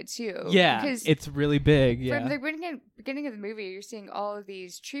size of it too. Yeah, because it's really big. Yeah. from the beginning of the movie, you're seeing all of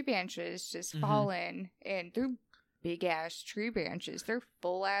these tree branches just fall in, and they're big ass tree branches. They're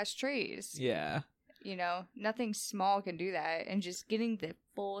full ass trees. Yeah. You know, nothing small can do that. And just getting the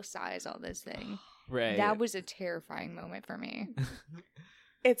full size on this thing, Right. that was a terrifying moment for me.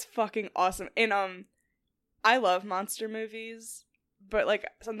 It's fucking awesome, and I love monster movies. But like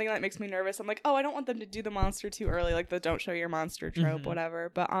something that makes me nervous, I'm like, oh, I don't want them to do the monster too early, like the don't show your monster trope,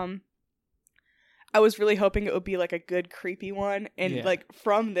 whatever. But I was really hoping it would be like a good creepy one, and like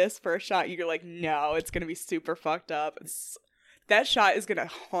from this first shot, you're like, no, it's gonna be super fucked up. That shot is gonna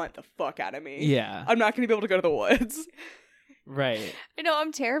haunt the fuck out of me. Yeah. I'm not gonna be able to go to the woods. Right. I know,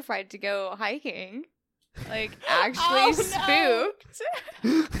 I'm terrified to go hiking. Like, actually spooked.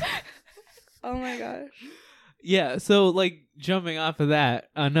 Oh my gosh. Yeah, so like jumping off of that,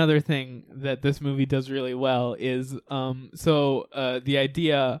 another thing that this movie does really well is the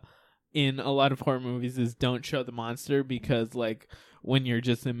idea in a lot of horror movies is don't show the monster, because like when you're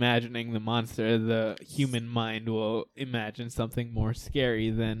just imagining the monster, the human mind will imagine something more scary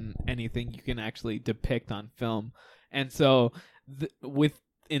than anything you can actually depict on film. And so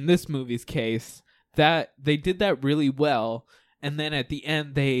in this movie's case, that they did that really well. And then at the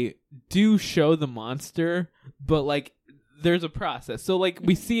end, they do show the monster, but like there's a process. So like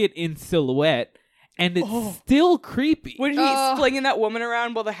we see it in silhouette, and it's still creepy. When he's flinging that woman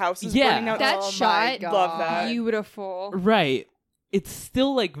around while the house is burning out. that shot, love that. beautiful. Right. It's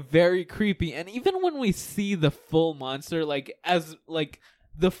still like very creepy. And even when we see the full monster, like as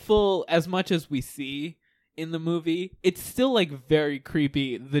much as we see in the movie, it's still like very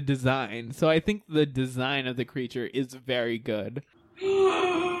creepy, the design. So I think the design of the creature is very good.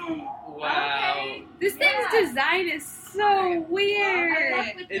 Wow. Okay. This thing's design is so weird. I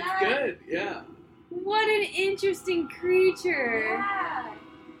like that. good, yeah. What an interesting creature. Yeah.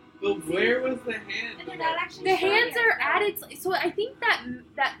 But where was the hand? And they're not actually The showing hands it. are at its. So I think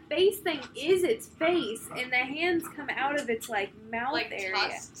that face thing is its face, and the hands come out of its like mouth like area.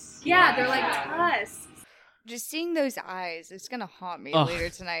 tusks. Yeah, they're like Yeah. tusks. Just seeing those eyes, it's gonna haunt me Ugh. later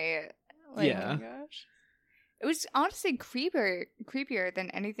tonight. Like, Yeah. oh my gosh. It was honestly creepier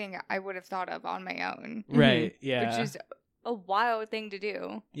than anything I would have thought of on my own. Right, yeah. Which is a wild thing to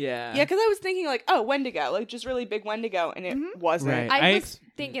do. Yeah. Yeah, because I was thinking like, oh, Wendigo, like just really big Wendigo, and it wasn't. Right. I I was ex-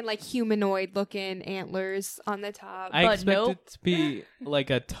 thinking like humanoid looking antlers on the top. I but expect nope. it to be like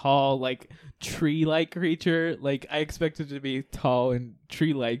a tall, like tree-like creature. Like I expect it to be tall and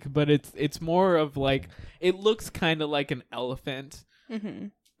tree-like, but it's more of like it looks kind of like an elephant. Mm-hmm.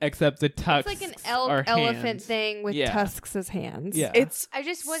 except the tusks It's like an are elephant hands. thing with Yeah. tusks as hands. Yeah. It's I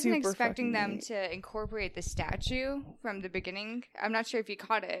just wasn't super expecting fucking them neat. to incorporate the statue from the beginning. I'm not sure if you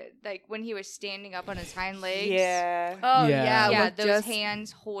caught it. Like when he was standing up on his hind legs. Yeah. Oh Yeah. yeah, Yeah, look, those just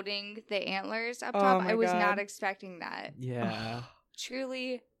hands holding the antlers up Oh top. my I was God. not expecting that. Yeah.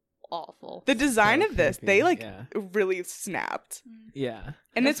 Truly awful. The design So of this, creepy, they like yeah. really snapped. Yeah.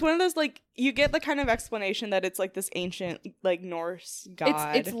 And it's one of those like you get the kind of explanation that it's like this ancient like Norse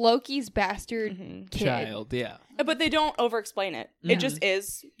god. it's Loki's bastard Mhm. kid. Child, yeah. But they don't over explain it. Mhm. It just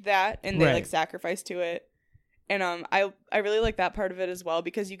is that and they like Right. sacrifice to it. And I really like that part of it as well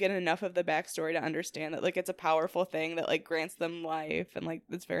because you get enough of the backstory to understand that like it's a powerful thing that like grants them life and like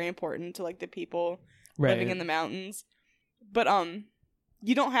it's very important to like the people Right. living in the mountains. But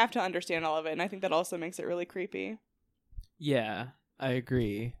you don't have to understand all of it, and I think that also makes it really creepy. Yeah, I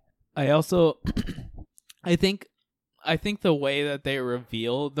agree. I also I think the way that they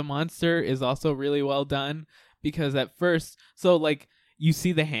reveal the monster is also really well done because at first, so like you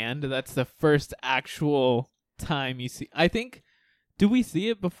see the hand, that's the first actual time you see. I think do we see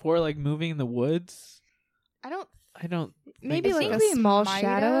it before like moving in the woods? I don't Maybe think like so. a small might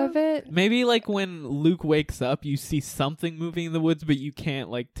shadow have. of it. Maybe like when Luke wakes up, you see something moving in the woods, but you can't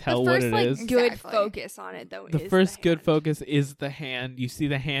like tell the what first it like is. good Exactly. focus on it though. The is first good hand. focus is the hand. You see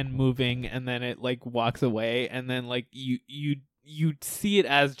the hand moving, and then it like walks away, and then like you see it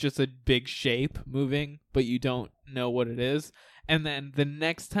as just a big shape moving, but you don't know what it is. And then the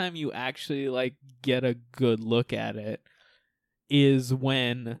next time you actually like get a good look at it is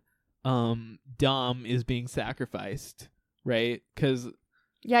when Dom is being sacrificed, right? Because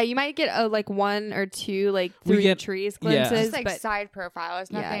Yeah, you might get a like one or two like We through get- trees yeah. glimpses, Just like but side profile. It's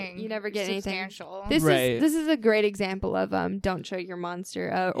Yeah, nothing. you never get anything. substantial. Right. this is a great example of don't show your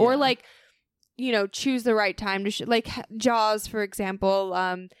monster or Yeah. like choose the right time to like Jaws for example.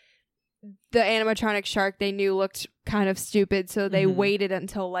 The animatronic shark they knew looked kind of stupid, so they Mhm. waited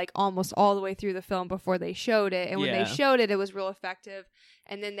until like almost all the way through the film before they showed it. And when Yeah. they showed it, it was real effective.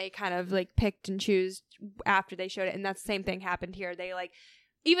 And then they kind of like picked and choose after they showed it. And that's the same thing happened here. They like,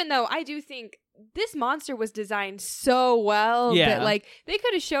 even though I do think this monster was designed so well Yeah. that like they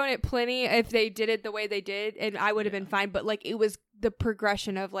could have shown it plenty if they did it the way they did, and I would have been fine. But like it was the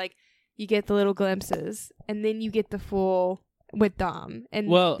progression of like you get the little glimpses, and then you get the full. With Dom, and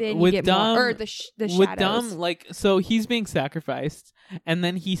Well, then you with get Dom- more, or the shadows. with Dom, like, so he's being sacrificed, and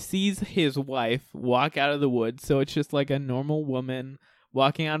then he sees his wife walk out of the woods. So it's just like a normal woman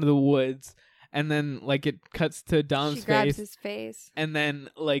walking out of the woods, and then like it cuts to Dom's she grabs face, his face. and then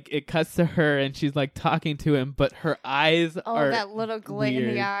like it cuts to her, and she's like talking to him, but her eyes Oh, are that little glint in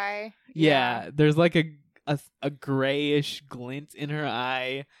weird. the eye. Yeah, there's like a grayish glint in her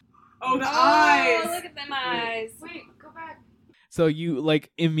eye. Oh, the Look at them eyes. Wait, go back. So you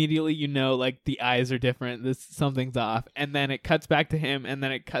like immediately like the eyes are different. Something's off, and then it cuts back to him, and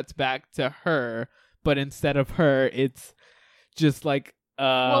then it cuts back to her. But instead of her, it's just like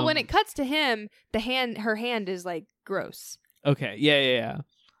Well, when it cuts to him, her hand is like gross. okay, yeah.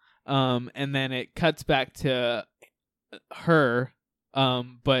 And then it cuts back to her,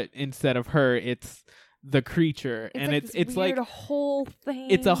 but instead of her, it's the creature, It's and like it's this weird like whole thing.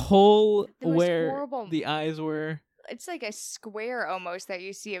 it's a hole The most where horrible- the eyes were. It's like a square almost that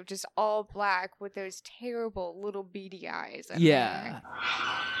you see of just all black with those terrible little beady eyes. in Yeah. there.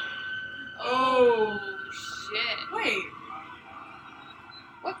 Oh, shit. Wait.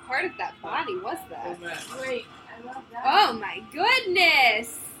 What part of that body was that? Wait, I love that. Oh my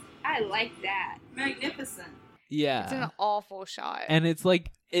goodness! I like that. Magnificent. Yeah. It's an awful shot. And it's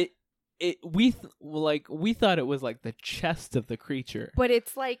like we thought it was like the chest of the creature. But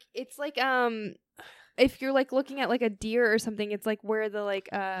it's like if you're like looking at like a deer or something, it's like where the like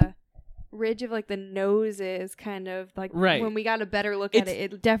ridge of like the nose is kind of like Right. when we got a better look at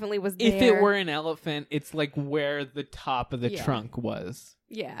it, it definitely was there. If it were an elephant, it's like where the top of the Yeah. trunk was.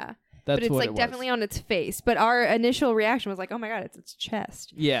 yeah. That's but it's what like it was. definitely on its face. But our initial reaction was like, oh my god, it's its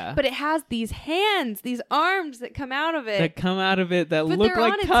chest. Yeah. But it has these hands, these arms that come out of it. that come out of it that but look they're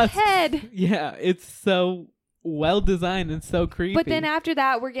like on its tusks. head. Yeah, it's so well designed and so creepy. But then after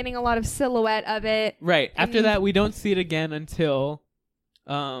that, we're getting a lot of silhouette of it. right after and- that, we don't see it again until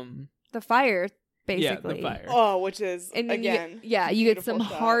The fire, basically. Yeah, the fire. Oh, which is And then again. you get some beautiful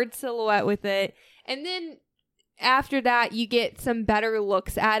shot. hard silhouette with it. And then after that, you get some better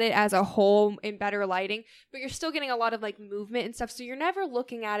looks at it as a whole in better lighting. But you're still getting a lot of like movement and stuff. So you're never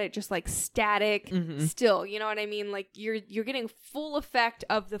looking at it just like static Mhm. still. You know what I mean? Like you're getting full effect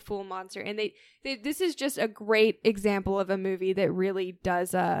of the full monster. And they this is just a great example of a movie that really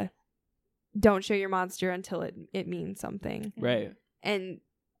does don't show your monster until it means something. Right. And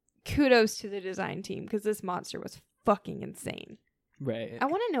kudos to the design team because this monster was fucking insane. Right. I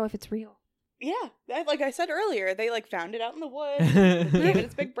want to know if it's real. Yeah, like I said earlier, they like found it out in the woods, gave it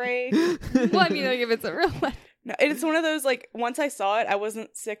its big break. Well, I mean, like if it's a real one. No, it's one of those, like, once I saw it, I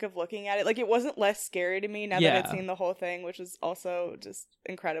wasn't sick of looking at it. Like, it wasn't less scary to me now that I'd seen the whole thing, which was also just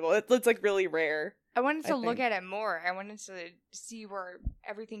incredible. It's like really rare. I wanted to look at it more. I wanted to see where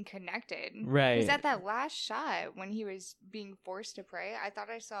everything connected. Right. Because at that last shot, when he was being forced to pray, I thought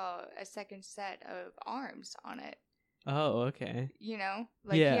I saw a second set of arms on it. Oh, okay. You know?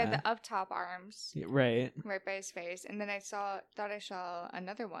 Like, he had the up top arms. Right. Right by his face. And then I thought I saw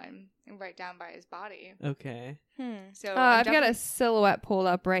another one right down by his body. Okay. So I've got a silhouette pulled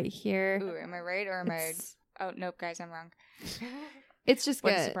up right here. Ooh, am I right or am I... Oh, nope, guys, I'm wrong. It's just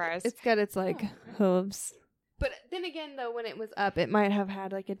what got... a surprise. It's got its, like, hooves. But then again, though, when it was up, it might have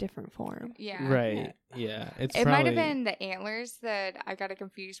had, like, a different form. Yeah. Right. Yeah. It might have been the antlers that I got it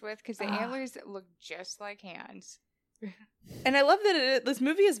confused with, because the antlers look just like hands. And I love that this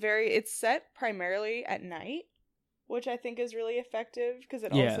movie is it's set primarily at night, which I think is really effective because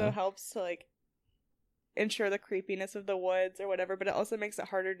it also helps to like ensure the creepiness of the woods or whatever, but it also makes it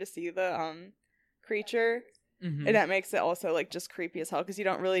harder to see the creature. And that makes it also like just creepy as hell because you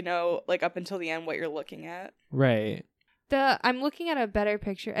don't really know like up until the end what you're looking at. Right. I'm looking at a better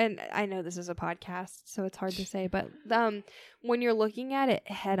picture, and I know this is a podcast, so it's hard to say, but when you're looking at it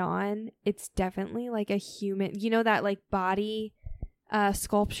head on, it's definitely like a human, you know, that like body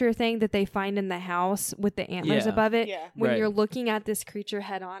sculpture thing that they find in the house with the antlers above it. Yeah. When you're looking at this creature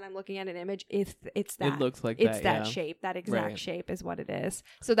head on, I'm looking at an image. It's that. It looks like it's that shape. That exact shape is what it is.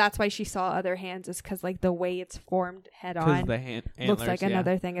 So that's why she saw other hands, is because like the way it's formed head on the antlers, looks like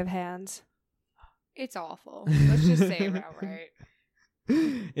another thing of hands. It's awful. Let's just say it outright.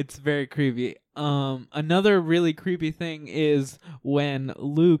 It's very creepy. Another really creepy thing is when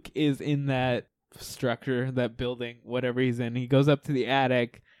Luke is in that structure, that building, whatever he's in. He goes up to the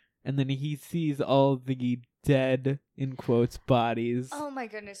attic, and then he sees all the dead, in quotes, bodies. Oh my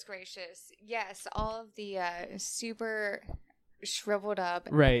goodness gracious! Yes, all of the super shriveled up,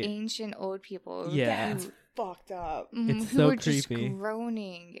 ancient old people. Yeah. That's fucked up. It's who so were creepy. Just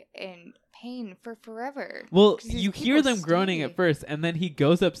groaning in pain for forever. Well, you hear them groaning at first, and then he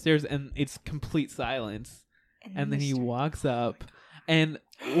goes upstairs, and it's complete silence. And then he walks up, and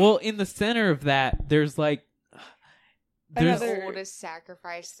well, in the center of that, there's like the oldest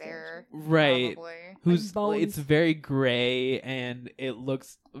sacrifice there, right? Probably. Who's it's very gray, and it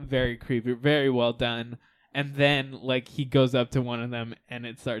looks very creepy, very well done. And then, like, he goes up to one of them, and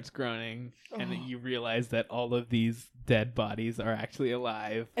it starts groaning, and then you realize that all of these dead bodies are actually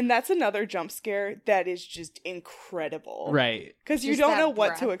alive. And that's another jump scare that is just incredible. Right. Because you don't know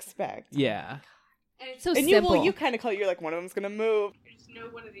what to expect. Yeah. And it's so simple. You kind of call it, you're like, one of them's going to move. I just know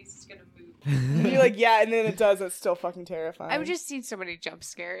one of these is going to move. And you're like, yeah, and then it does. It's still fucking terrifying. I've just seen so many jump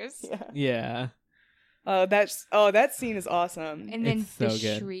scares. Yeah. That scene is awesome. And then it's the so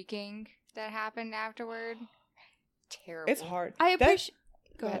good. shrieking that happened afterward. Terrible. It's hard. I appreciate...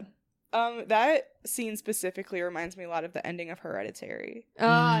 Go ahead. That scene specifically reminds me a lot of the ending of Hereditary.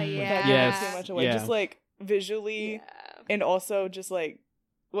 Oh, yeah. Yes. Too much away. Yeah. Just like visually and also just like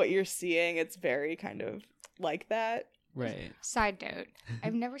what you're seeing, it's very kind of like that. Right. Side note,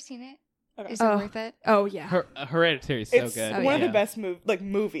 I've never seen it. Okay. Is it worth it? Oh, yeah. Hereditary is so It's good. one of the best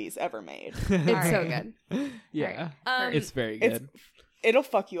movies ever made. It's so good. Yeah. Right. It's very good. It'll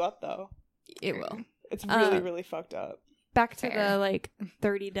fuck you up, though. It will. It's really, really fucked up. Back to the, like,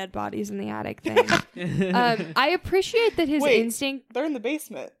 30 dead bodies in the attic thing. I appreciate that his instinct... They're in the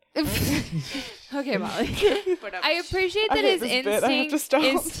basement. Okay, Molly. I appreciate that his instinct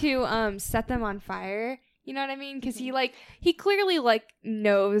is to set them on fire. You know what I mean? Because he clearly like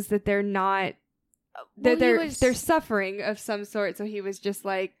knows that they're not that they're suffering of some sort. So he was just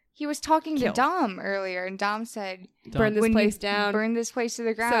like he was talking to Dom earlier, and Dom said, "Burn this place down, burn this place to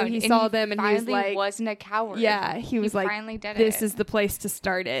the ground." So he saw them, and he was like, "Wasn't a coward." Yeah, he was like, "Finally did this it. is the place to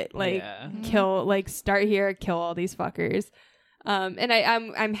start it. Like kill, like start here, kill all these fuckers." And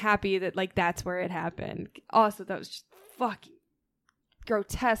I'm happy that like that's where it happened. Also, that was just fucking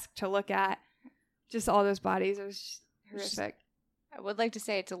grotesque to look at. Just all those bodies. It was just horrific. I would like to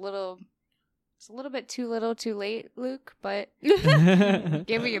say it's a little bit too little, too late, Luke. But give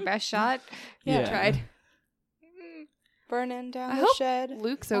it your best shot. Yeah, tried. Burning down I the hope shed.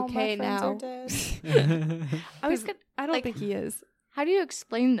 Luke's All okay my friends now. are dead. I don't think he is. How do you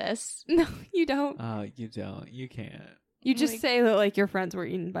explain this? No, you don't. Oh, you don't. You can't. You just Like- say that like your friends were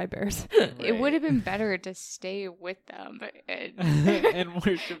eaten by bears. It would have been better to stay with them and, And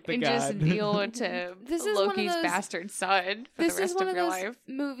worship the and god. just kneel to This is one of Loki's those- bastard son for This the is rest one of of your those life.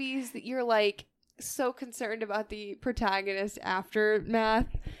 movies that you're like so concerned about the protagonist aftermath.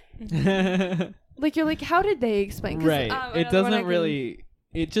 Like you're like, how did they explain? 'Cause, Right. It another one I doesn't can- really.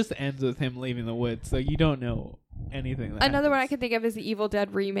 It just ends with him leaving the woods, so you don't know anything. That Another one I happens. can think of is the Evil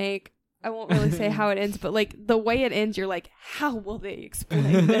Dead remake. I won't really say how it ends, but like the way it ends, you're like, how will they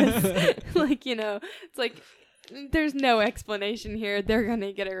explain this? Like, you know, it's like there's no explanation here. They're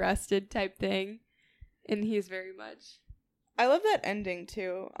gonna get arrested type thing, and he's very much. I love that ending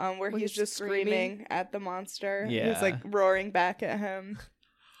too, where Where he's he's just screaming. screaming at the monster. Yeah. He's like roaring back at him.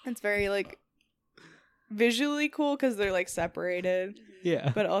 It's very like visually cool because they're like separated,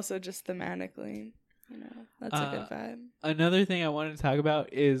 Yeah. but also just thematically, you know, that's a good vibe. Another thing I wanted to talk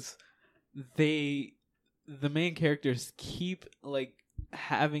about is the main characters keep like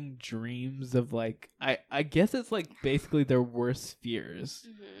having dreams of like I guess it's like basically their worst fears.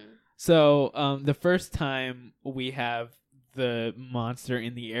 So the first time we have the monster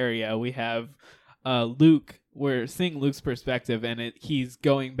in the area, we have Luke. We're seeing Luke's perspective, and he's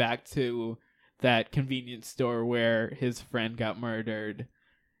going back to that convenience store where his friend got murdered,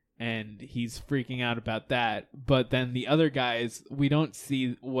 and he's freaking out about that. But then the other guys, we don't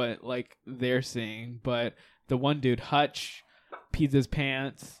see what like they're seeing, but the one dude, Hutch, pees his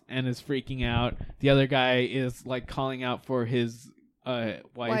pants and is freaking out. The other guy is like calling out for his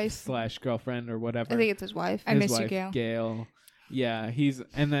wife/girlfriend or whatever. I think it's his wife. I His miss you, wife, Gail. Yeah,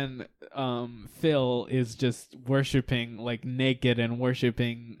 and then Phil is just worshiping like naked and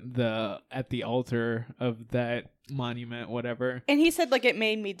worshiping at the altar of that monument, whatever. And he said like it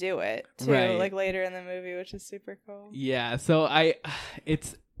made me do it too, Right. like later in the movie, which is super cool. Yeah, so I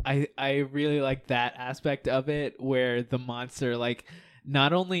really like that aspect of it where the monster like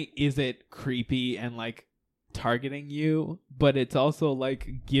not only is it creepy and like targeting you, but it's also like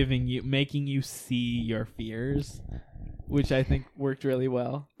making you see your fears, which I think worked really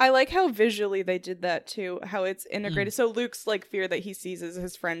well. I like how visually they did that too, how it's integrated. So Luke's like fear that he sees is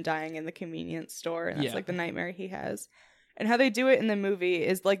his friend dying in the convenience store, and that's Yeah. like the nightmare he has. And how they do it in the movie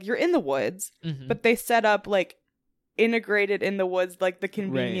is like you're in the woods, Mhm. but they set up like integrated in the woods like the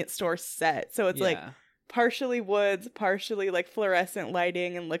convenience store set. So it's like Yeah. partially woods, partially like fluorescent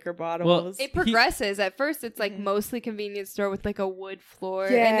lighting and liquor bottles. Well, It progresses. At first, it's like mostly convenience store with like a wood floor,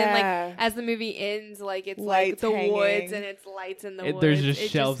 and then Yeah. like as the movie ends, like it's Lights like the hanging. woods and it's lights in the woods. There's just It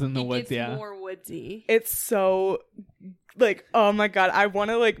shelves in the it woods, gets yeah. more woodsy. It's so like, oh my god, I want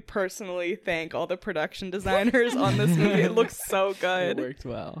to like personally thank all the production designers on this movie. It looks so It good. worked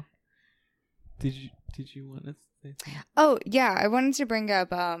well. Did you want to say something? Oh, yeah. I wanted to bring up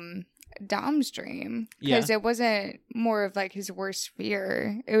Dom's dream because it wasn't more of like his worst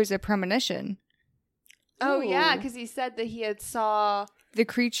fear. It was a premonition. Oh yeah, Ooh. because he said that he had saw. The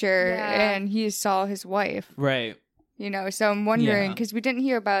creature Yeah. and he saw his wife, Right. you know. So I'm wondering Yeah. because we didn't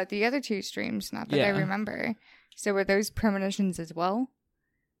hear about the other two streams, not that I Yeah. remember. So were those premonitions as well?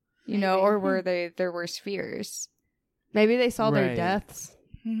 You know, Maybe. or were they their worst fears? Maybe they saw their Right. deaths.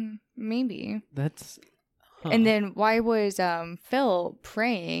 Maybe. That's And then why was Phil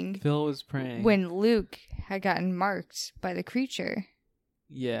praying Phil was praying when Luke had gotten marked by the creature?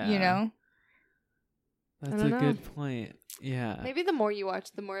 yeah, You know? that's I a don't good point. Yeah. Maybe the more you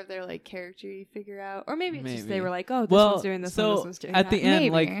watch, the more of their like character you figure out, or maybe it's just they Maybe. were like, oh, this Well, one's doing this so one, this one's doing at that. the end, Maybe.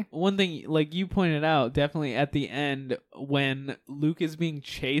 like one thing, like you pointed out, definitely at the end when Luke is being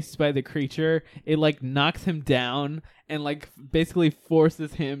chased by the creature, it like knocks him down and like basically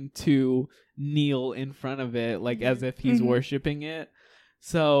forces him to kneel in front of it, like as if he's Mhm. worshiping it.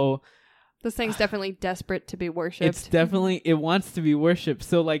 So This thing's definitely desperate to be worshipped. it's definitely it wants to be worshipped.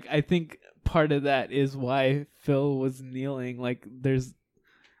 So like I think part of that is why Phil was kneeling. Like there's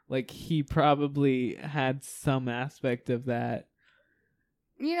like he probably had some aspect of that.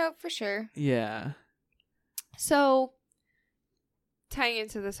 You know, for sure. Yeah. So, tying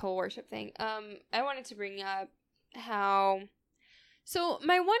into this whole worship thing, I wanted to bring up how. So,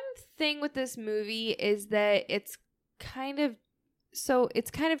 my one thing with this movie is that it's kind of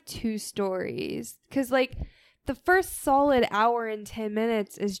two stories. Because, like, the first solid hour and 10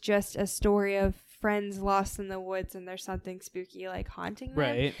 minutes is just a story of friends lost in the woods and there's something spooky, like, haunting them.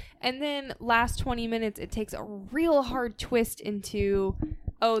 Right. And then last 20 minutes, it takes a real hard twist into,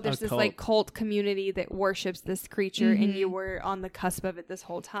 oh, there's this like cult community that worships this creature and you were on the cusp of it this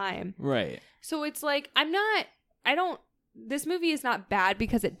whole time. Right. So it's like, this movie is not bad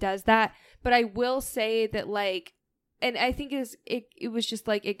because it does that, but I will say that like, and I think it was just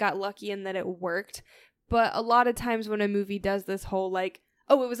like, it got lucky in that it worked. But a lot of times when a movie does this whole like,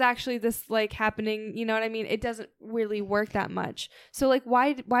 oh, it was actually this like happening, you know what I mean? It doesn't really work that much. So like,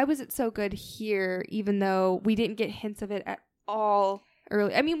 why was it so good here, even though we didn't get hints of it at all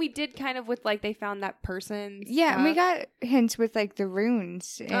early? I mean, we did kind of with like they found that person. Yeah, and we got hints with like the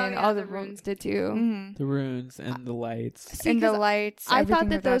runes and all the runes did too. Mm-hmm. The runes and the lights. See, and the lights. I thought everything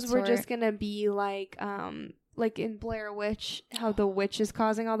that of those were sort. just gonna be like in Blair Witch, how the witch is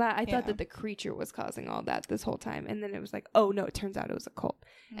causing all that. I thought that the creature was causing all that this whole time. And then it was like, oh no, it turns out it was a cult.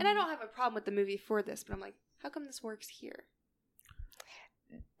 Mm-hmm. And I don't have a problem with the movie for this, but I'm like, how come this works here?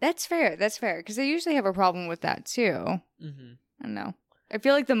 That's fair. That's fair. Because I usually have a problem with that too. Mm-hmm. I don't know. I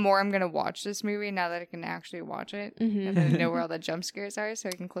feel like the more I'm going to watch this movie, now that I can actually watch it, and then I know where all the jump scares are, so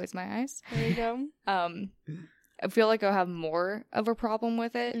I can close my eyes. There you go. I feel like I'll have more of a problem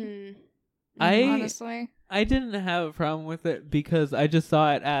with it. Honestly. I didn't have a problem with it because I just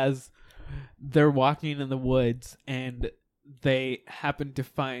saw it as they're walking in the woods and they happen to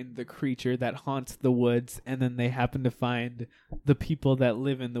find the creature that haunts the woods, and then they happen to find the people that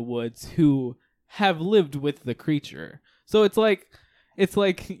live in the woods who have lived with the creature. So it's like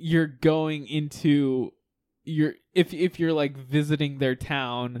you're going into if you're like visiting their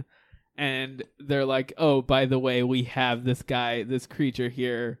town and they're like, oh, by the way, we have this creature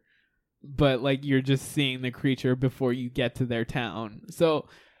here, but like you're just seeing the creature before you get to their town. So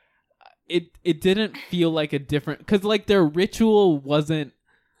it didn't feel like a different, because like their ritual wasn't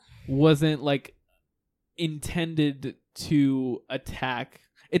like intended to attack.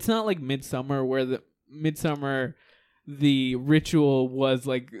 It's not like Midsummer, where the ritual was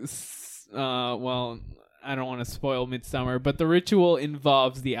like well, I don't want to spoil Midsummer, but the ritual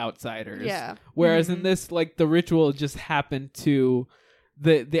involves the outsiders. Yeah. Whereas in this, like, the ritual just happened to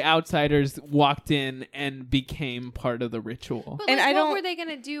the outsiders walked in and became part of the ritual. But like, what were they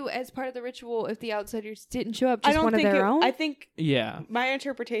gonna do as part of the ritual if the outsiders didn't show up? Just one of their own? I think my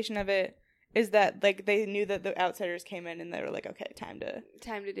interpretation of it is that like they knew that the outsiders came in and they were like, okay, time to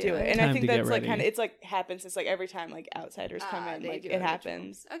do it. And time I think to that's get like ready. kind of, it's like happens. It's like every time like outsiders come in, like it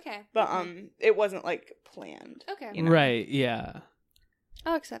happens. Okay. But it wasn't like planned. Okay. You know? Right, yeah.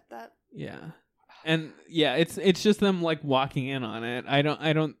 I'll accept that. Yeah. And yeah, it's just them like walking in on it. I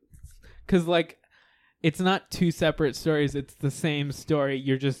don't cuz like it's not two separate stories, it's the same story.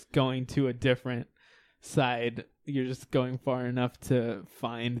 You're just going to a different side. You're just going far enough to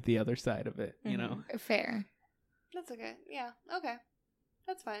find the other side of it, you know. Fair. That's okay. Yeah. Okay.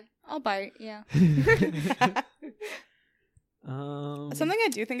 That's fine. I'll bite. Yeah. Something I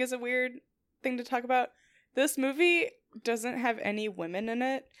do think is a weird thing to talk about. This movie doesn't have any women in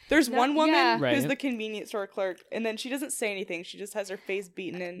it. There's one woman who's the convenience store clerk, and then she doesn't say anything. She just has her face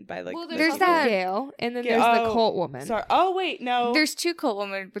beaten in by like. Well, there's that Gail, and then there's the cult woman. Sorry. Oh wait, no. There's two cult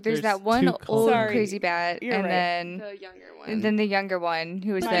women, but there's that one old crazy bat, You're and right. then the younger one, and then the younger one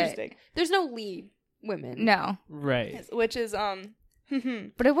who is that. There's no lead women. No. Right. Which is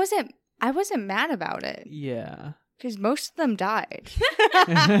But I wasn't mad about it. Yeah. Because most of them died.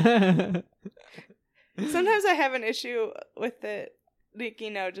 Sometimes I have an issue with it, like, you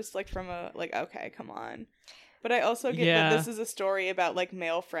know, just like from a like, okay, come on. But I also get that this is a story about like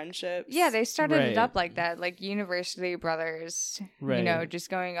male friendships. Yeah, they started it up like that, like university brothers, right. you know, just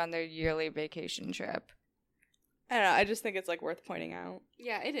going on their yearly vacation trip. I don't know. I just think it's like worth pointing out.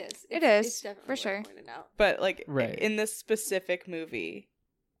 Yeah, it is. It's definitely for sure. worth pointing out. But like right. in this specific movie,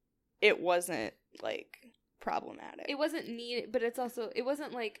 it wasn't like problematic. It wasn't needed, but it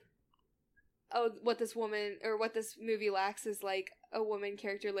wasn't like, oh, what this woman or what this movie lacks is like a woman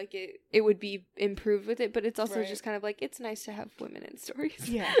character. Like it would be improved with it, but it's also just kind of like it's nice to have women in stories.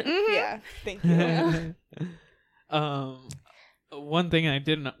 Yeah, yeah. Thank you. One thing I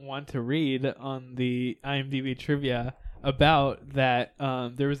didn't want to read on the IMDb trivia about that,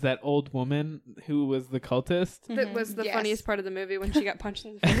 there was that old woman who was the cultist. That was the funniest part of the movie when she got punched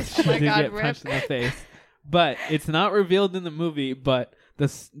in the face. Oh my god, punched in the face. But it's not revealed in the movie, but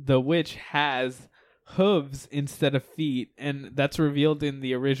the witch has hooves instead of feet, and that's revealed in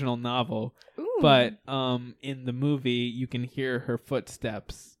the original novel. Ooh. But in the movie you can hear her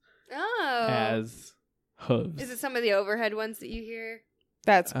footsteps as hooves. Is it some of the overhead ones that you hear?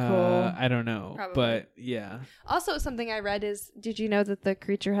 That's cool. I don't know. Probably. But yeah. Also, something I read is, did you know that the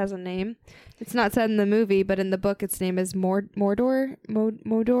creature has a name? It's not said in the movie, but in the book its name is Mordor,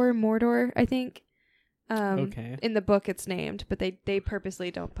 I think. Okay. In the book it's named, but they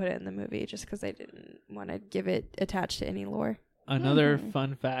purposely don't put it in the movie just because they didn't want to give it attached to any lore. Another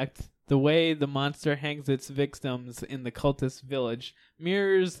fun fact, the way the monster hangs its victims in the cultist village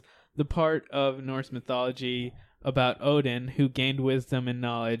mirrors the part of Norse mythology about Odin, who gained wisdom and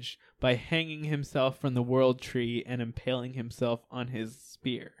knowledge by hanging himself from the world tree and impaling himself on his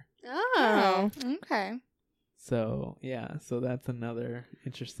spear. Oh. Okay. So, yeah, so that's another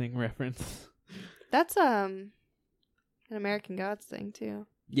interesting reference. That's an American Gods thing, too.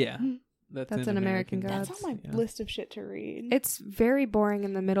 Yeah. That's an American Gods. That's on my list of shit to read. It's very boring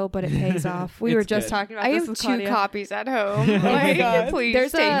in the middle, but it pays off. We It's were just good. talking about I this have with 2 Claudia. copies at home. Oh my Like, God. please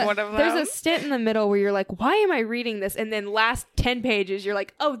There's take one of them. There's a stint in the middle where you're like, why am I reading this? And then last 10 pages, you're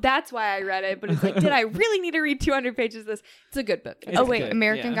like, oh, that's why I read it. But it's like, did I really need to read 200 pages of this? It's a good book. It's Oh wait, good,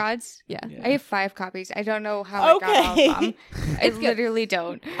 American yeah. Gods? Yeah. Yeah. I have 5 copies. I don't know how I got all of them. I It's good. literally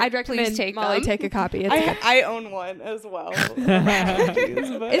don't. I'd recommend Please take Molly them. take a copy. It's good. I own one as well.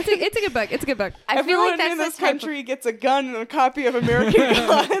 It's a good book. It's a good book. I feel Everyone like that's in the this type of- country gets a gun and a copy of American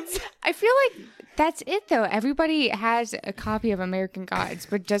Gods. I feel like that's it though. Everybody has a copy of American Gods,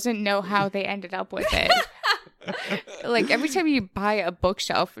 but doesn't know how they ended up with it. Like every time you buy a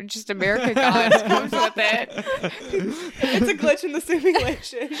bookshelf, just American Gods comes with it. It's a glitch in the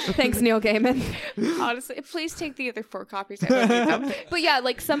simulation. Thanks, Neil Gaiman. Honestly, please take the other 4 copies. I don't need them. But yeah,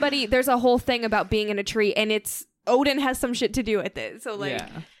 like there's a whole thing about being in a tree, and it's Odin has some shit to do with it. So like,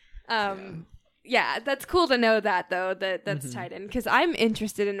 yeah, that's cool to know that though, that's tied in, because I'm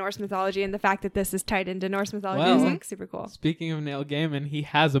interested in Norse mythology, and the fact that this is tied into Norse mythology is Well, like super cool. Speaking of Neil Gaiman, he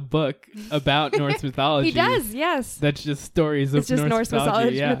has a book about Norse mythology. He does, yes. That's just stories It's of just Norse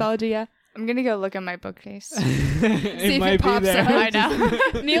mythology. Yeah. I'm gonna go look at my bookcase. It See might if it be pops there. up. I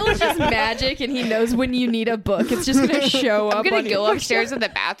know. Neil is just magic, and he knows when you need a book. It's just gonna show up. I'm gonna on your go bookshelf. upstairs in the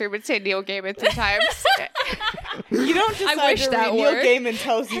bathroom and say Neil Gaiman 3 times. You don't decide wish to that read. Neil worked. Gaiman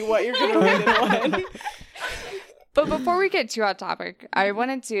tells you what you're going to read in one. But before we get too on topic, I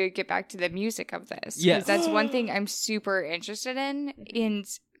wanted to get back to the music of this. Yes. Because that's one thing I'm super interested in. And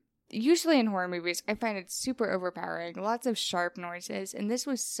usually in horror movies, I find it super overpowering. Lots of sharp noises. And this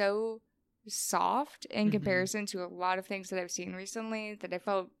was so soft in comparison to a lot of things that I've seen recently that I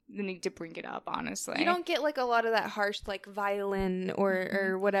felt the need to bring it up, honestly. You don't get like a lot of that harsh like violin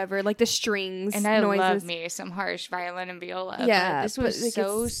or whatever, like the strings And I noises. love me some harsh violin and viola. Yeah, But this was but, like,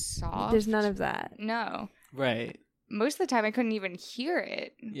 so it's- soft. There's none of that. No. Right. Most of the time I couldn't even hear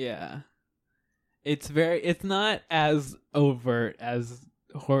it. Yeah. It's not as overt as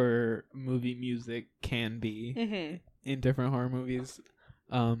horror movie music can be in different horror movies.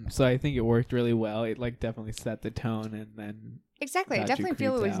 So I think it worked really well. It like definitely set the tone, and then Exactly. I got you definitely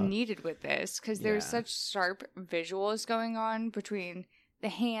feel it creeped was out. needed with this because there's Yeah. such sharp visuals going on between the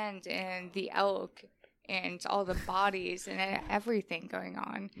hand and the elk and all the bodies and everything going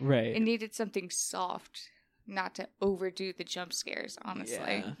on. Right. It needed something soft, not to overdo the jump scares,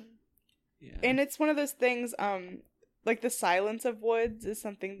 honestly. Yeah. And it's one of those things, like the silence of woods is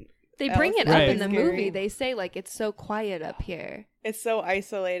something. They bring it else up Right. in the scary. movie. They say like it's so quiet up here. It's so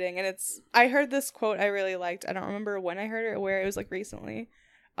isolating, and I heard this quote I really liked. I don't remember when I heard it or where. It was like recently.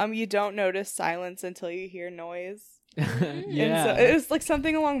 You don't notice silence until you hear noise. Yeah. And so it was like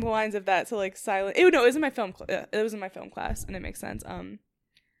something along the lines of that. So like silent. It was in my film. It was in my film class, and it makes sense.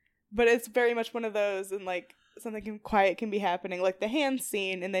 But it's very much one of those, and like something quiet can be happening, like the hand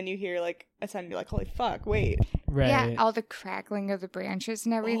scene, and then you hear like a sound, and you're like, holy fuck, wait. Right. Yeah, all the crackling of the branches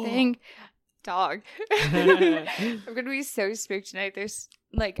and everything. Dog. I'm gonna be so spooked tonight. There's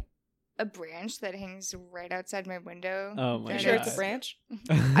like a branch that hangs right outside my window. Oh my You god. sure it's a branch?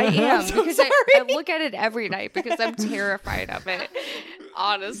 I am so because sorry. I look at it every night because I'm terrified of it.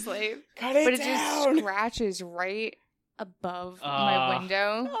 Honestly. Cut it But it down. just scratches right above my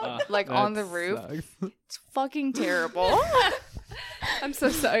window. Like on the roof. Sucks. It's fucking terrible. I'm so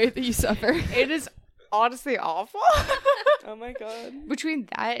sorry that you suffer. It is honestly awful. Oh my god. Between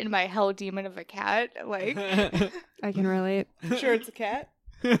that and my hell demon of a cat, like I can relate. Sure it's a cat?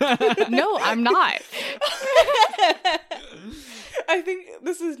 no, I'm not. I think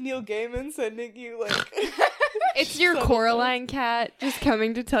this is Neil Gaiman sending you like It's your Son of a- Coraline cat just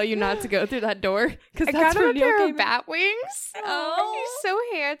coming to tell you not to go through that door. Because I that's got him from a Neil pair of Gaiman. bat wings. Oh, he's so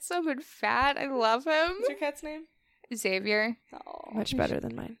handsome and fat. I love him. What's your cat's name? Xavier. Oh. Much better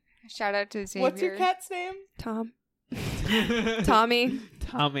than mine. Shout out to Xavier. What's your cat's name? Tom. Tommy.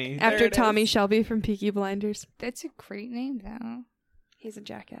 Tommy. After There it Tommy is. Shelby from Peaky Blinders. That's a great name, though. He's a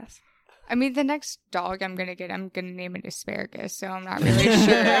jackass. I mean, the next dog I'm gonna get, I'm gonna name it Asparagus. So I'm not really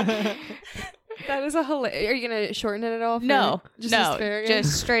sure. That is a hilarious. Are you gonna shorten it at all? For no, just no, asparagus?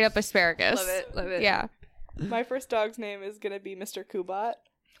 just straight up asparagus. love it. Love it. Yeah. My first dog's name is gonna be Mr. Kubat,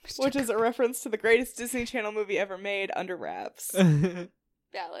 which is a reference to the greatest Disney Channel movie ever made, Under Wraps. Valid.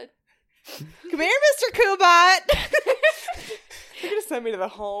 Come here, Mr. Kubat! You're gonna send me to the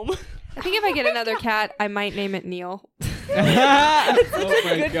home. I think if I get another cat, I might name it Neil. Oh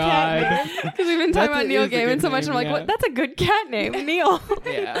my good god. cat Because we've been talking about Neil Gaiman so much. I'm like, yeah. what? That's a good cat name, Neil.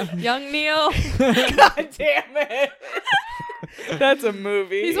 Yeah. Young Neil. God damn it. That's a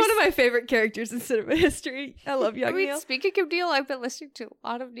movie. He's one of my favorite characters in cinema history. I love Young I mean, Neil. speaking of Neil, I've been listening to a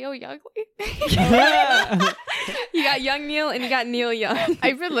lot of Neil Youngley. You got Young Neil and you got Neil Young.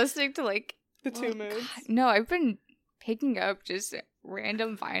 I've been listening to like the two moods. no, I've been picking up just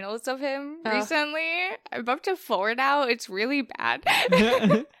random vinyls of him recently. I'm up to 4 now. It's really bad.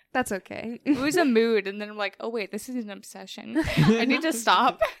 That's okay. It was a mood, and then I'm like, oh wait, this is an obsession. I need to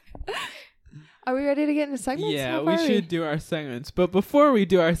stop. Are we ready to get into segments? Yeah, How we far are should do our segments. But before we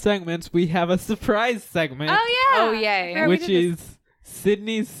do our segments, we have a surprise segment. Oh, yeah. Oh, yay. Where we which did this. is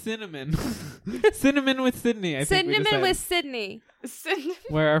Sydney's Cinnamon. Cinnamon with Sydney, I think we Cinnamon decided. with Sydney.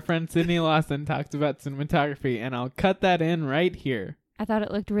 Where our friend Sydney Lawson talks about cinematography, and I'll cut that in right here. I thought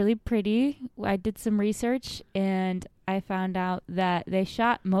it looked really pretty. I did some research and I found out that they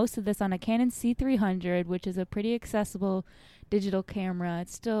shot most of this on a Canon C300, which is a pretty accessible digital camera.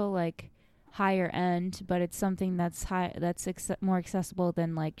 It's still like higher end, but it's something that's more accessible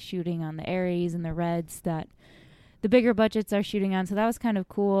than like shooting on the Aries and the Reds that the bigger budgets are shooting on. So that was kind of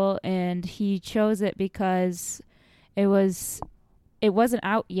cool, and he chose it because it wasn't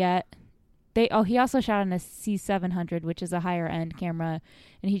out yet. He also shot on a C700, which is a higher end camera,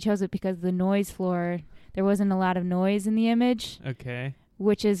 and he chose it because the noise floor, there wasn't a lot of noise in the image. Okay.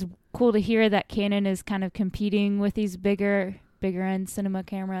 Which is cool to hear that Canon is kind of competing with these bigger end cinema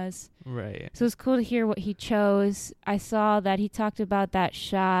cameras. Right. So it's cool to hear what he chose. I saw that he talked about that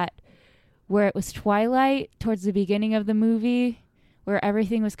shot where it was twilight towards the beginning of the movie, where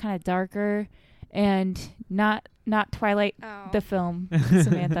everything was kind of darker, and not Twilight the film,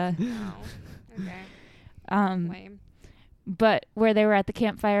 Samantha. Okay. Lame. But where they were at the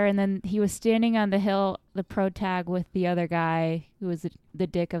campfire, and then he was standing on the hill, the pro tag, with the other guy who was the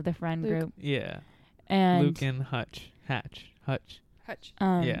dick of the friend Luke. group. Yeah. And Luke and Hutch.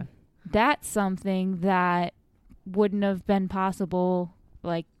 Yeah. That's something that wouldn't have been possible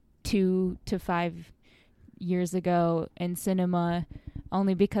like 2 to 5 years ago in cinema,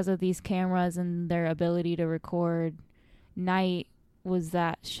 only because of these cameras and their ability to record night. Was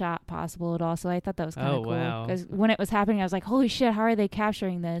that shot possible at all? So I thought that was kind of cool. Because when it was happening, I was like, holy shit, how are they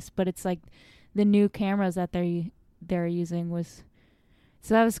capturing this? But it's like the new cameras that they're using was...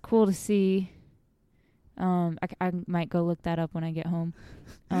 So that was cool to see. I might go look that up when I get home.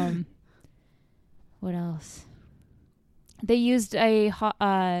 What else? They used a Hawk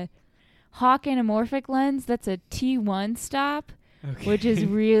anamorphic lens that's a T1 stop. Okay. Which is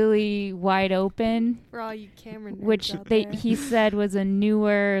really wide open. For all you camera nerds which out there. he said was a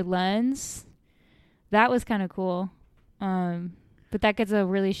newer lens. That was kind of cool. But that gets a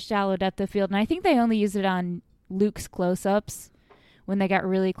really shallow depth of field. And I think they only used it on Luke's close-ups. When they got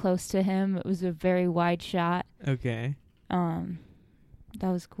really close to him, it was a very wide shot. Okay. That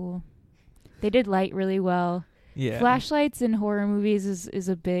was cool. They did light really well. Yeah. Flashlights in horror movies is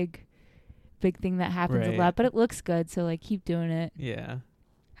a big thing that happens a lot, but it looks good, so like keep doing it. Yeah.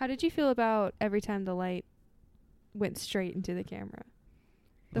 How did you feel about every time the light went straight into the camera?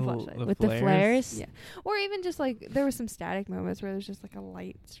 The flashlight. With the flares? Yeah. Or even just like there were some static moments where there's just like a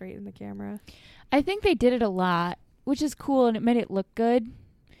light straight in the camera. I think they did it a lot, which is cool, and it made it look good,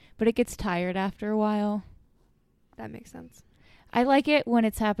 but it gets tired after a while. That makes sense. I like it when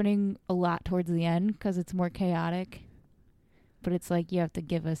it's happening a lot towards the end because it's more chaotic. But it's like you have to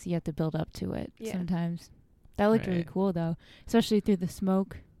build up to it sometimes. That looked really cool, though, especially through the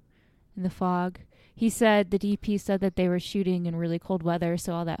smoke and the fog. The DP said that they were shooting in really cold weather,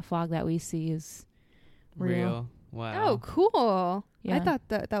 so all that fog that we see is real. Wow. Oh, cool. Yeah. I thought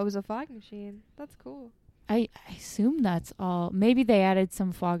that was a fog machine. That's cool. I assume that's all. Maybe they added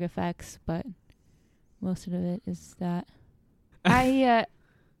some fog effects, but most of it is that. I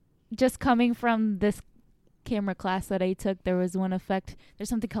just coming from this camera class that I took, there was one effect. There's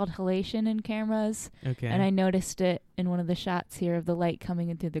something called halation in cameras. Okay. And I noticed it in one of the shots here of the light coming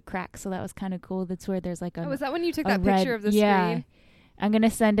in through the cracks. So that was kind of cool. That's where there's like a... Oh, was that when you took that picture of the screen? I'm going to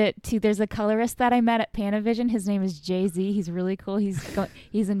send it to... There's a colorist that I met at Panavision. His name is Jay-Z. He's really cool. He's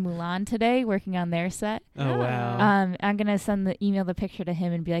in Mulan today working on their set. Oh, wow. I'm going to email the picture to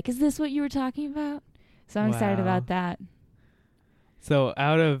him and be like, is this what you were talking about? So I'm excited about that. So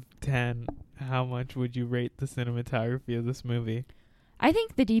out of 10... How much would you rate the cinematography of this movie? I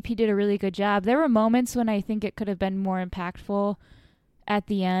think the DP did a really good job. There were moments when I think it could have been more impactful at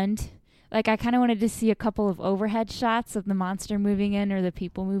the end. Like, I kind of wanted to see a couple of overhead shots of the monster moving in or the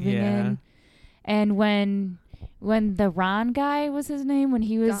people moving in. And when when the Ron guy was his name, when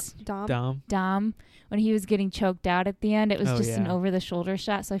he was Dom. Dom, when he was getting choked out at the end, it was Oh, just an yeah. over-the-shoulder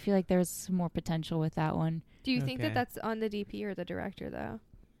shot. So I feel like there's some more potential with that one. Do you think Okay. that that's on the DP or the director though?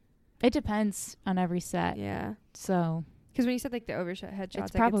 It depends on every set. Yeah. So Because when you said like the overshot headshots, I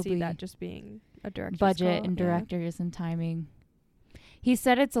could see probably that just being a director's budget call. and Yeah. directors and timing. He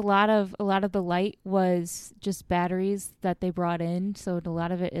said it's a lot of the light was just batteries that they brought in, so a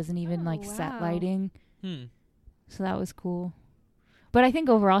lot of it isn't even like set wow. lighting. Hmm. So that was cool. But I think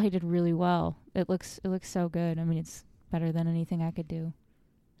overall he did really well. It looks so good. I mean, it's better than anything I could do.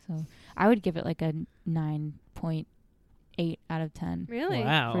 So I would give it like a 9.8 out of 10. Really?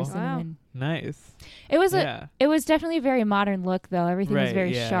 Wow. For Cinnamon. Nice. It was Yeah. it was definitely a very modern look though. Everything was Right,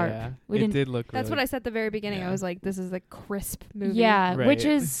 very yeah, sharp. yeah. We It didn't did look That's really what I said at the very beginning. yeah. I was like, this is a crisp movie. Yeah, Right. which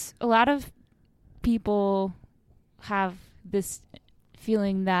is a lot of people have this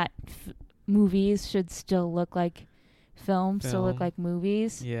feeling that movies should still look like films, still look Film. like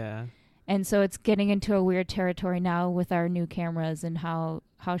movies. Yeah. And so it's getting into a weird territory now with our new cameras and how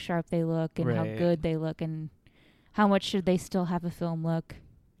sharp they look and how Right. good they look and how much should they still have a film look.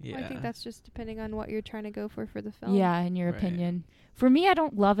 Yeah. I think that's just depending on what you're trying to go for the film. Yeah, in your Right. opinion. For me, I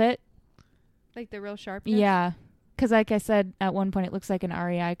don't love it. Like the real sharpness. Yeah. Because like I said, at one point it looks like an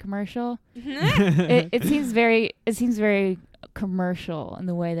REI commercial. it seems very commercial in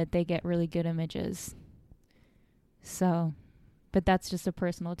the way that they get really good images. So, but that's just a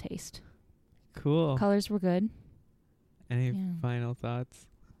personal taste. Cool. Colors were good. Any Yeah. final thoughts?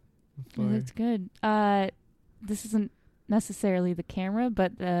 It before- looked good. This isn't necessarily the camera,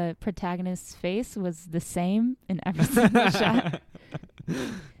 but the protagonist's face was the same in every single shot.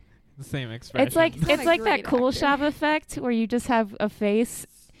 The same expression. It's like Not a that great cool actor. shop effect where you just have a face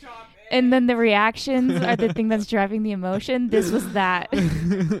and then the reactions are the thing that's driving the emotion. This was that.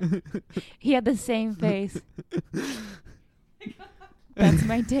 He had the same face. That's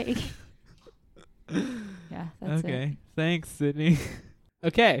my take. Yeah, that's okay. it. Thanks, Sydney.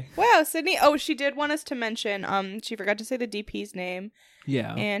 Okay. Wow, Sydney. Oh, she did want us to mention. She forgot to say the DP's name,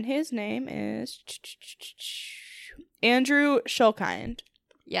 Yeah. and his name is Andrew Schulkind.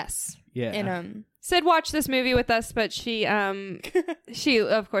 Yes. Yeah. And Sid watched this movie with us, but she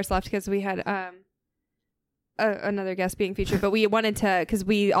of course left because we had another guest being featured. But we wanted to, because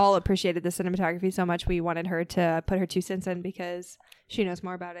we all appreciated the cinematography so much, we wanted her to put her 2 cents in because she knows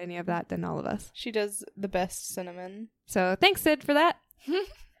more about any of that than all of us. She does the best cinnamon. So thanks, Sid, for that.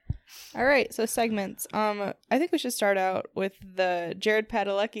 All right, so segments. I think we should start out with the Jared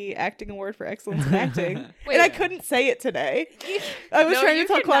Padalecki Acting Award for Excellence in Acting. And I couldn't say it today. I was No, trying you to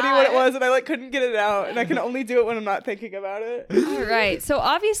tell could Claudia what it not. was, and I couldn't get it out. And I can only do it when I'm not thinking about it. All right. So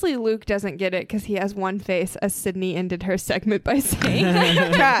obviously Luke doesn't get it because he has one face, as Sydney ended her segment by saying.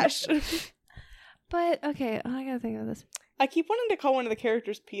 Trash. But okay, I gotta think of this. I keep wanting to call one of the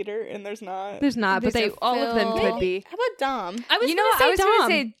characters Peter, and there's not. There's not, but There's they a all of them Phil. could be. How about Dom? I was you know, gonna say I was Dom.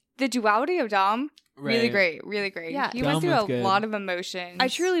 gonna say the duality of Dom. Really Right. great, really great. Yeah. he Dom went through was a good. lot of emotions. I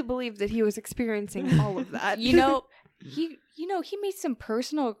truly believe that he was experiencing all of that. you know, he made some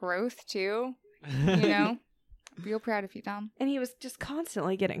personal growth too. You know, real proud of you, Dom. and he was just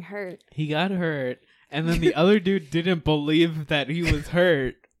constantly getting hurt. He got hurt, and then the other dude didn't believe that he was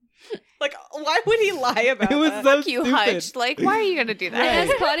hurt. Like, why would he lie about It was that? so Fuck you, stupid. Hutch. Like, why are you gonna do that? And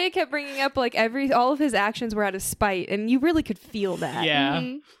as Claudia kept bringing up, like all of his actions were out of spite, and you really could feel that. Yeah.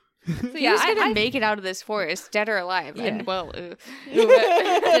 Mhm. So He yeah, was gonna I make it out of this forest, dead or alive. Yeah. And well,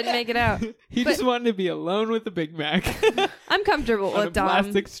 didn't make it out. He just wanted to be alone with the Big Mac I'm comfortable on a with Dom.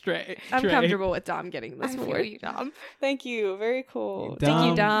 plastic tray. I'm comfortable with Dom getting I this feel award. you, Dom. Thank you. Very cool. Thank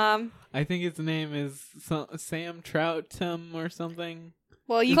you, Dom. I think his name is Sam Troughton or something.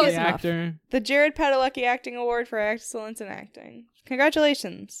 Well, you He's get the actor. the Jared Padalecki Acting Award for Excellence in Acting.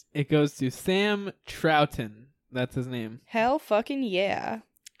 Congratulations. It goes to Sam Troughton. That's his name. Hell fucking yeah.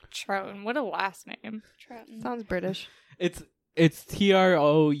 Troughton, what a last name. Sounds British. It's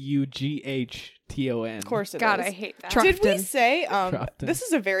Troughton. Of course it is. God, I hate that. Tr- Did we Troughton. say Troughton. this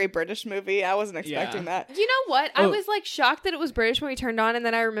is a very British movie? I wasn't expecting that. You know what? I Oh. was like shocked that it was British when we turned on, and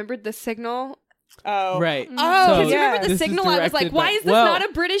then I remembered the signal. Oh. Right. Oh, So- Because you yeah. remember the This is signal? I was like, directed why by- is this well- not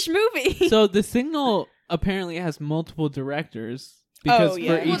a British movie? So The Signal apparently has multiple directors because Oh, yeah.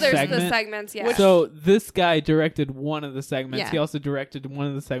 for Well, each well, there's segment. the segments, yeah. So this guy directed one of the segments. Yeah. He also directed one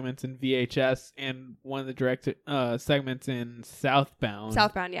of the segments in VHS and one of the directed segments in Southbound.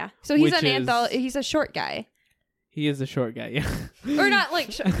 Southbound, yeah. So he's Which an is- anthology. He's a short guy, He is a short guy, yeah. or not like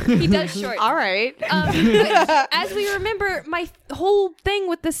he does short. All right. But as we remember, my whole thing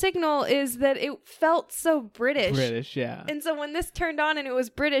with the signal is that it felt so British. British, yeah. And so when this turned on and it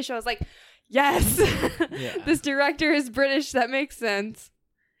was British, I was like, Yes. Yeah. This director is British. That makes sense.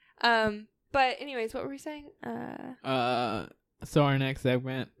 But anyways, what were we saying? So our next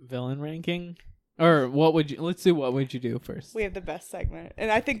segment, villain ranking, or let's do what would you do first? We have the best segment,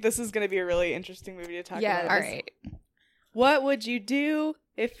 and I think this is going to be a really interesting movie to talk about. Yeah, All right. What would you do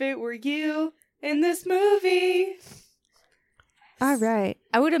if it were you in this movie? All right.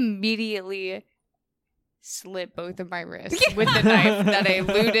 I would immediately slit both of my wrists with the knife that I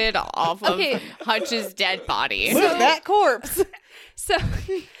looted off of Hutch's dead body. Look at that corpse. So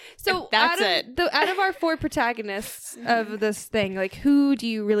That's out of our 4 protagonists of this thing, like, who do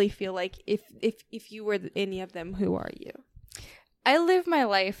you really feel like if you were any of them, who are you? I live my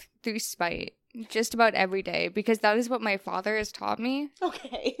life through spite just about every day because that is what my father has taught me.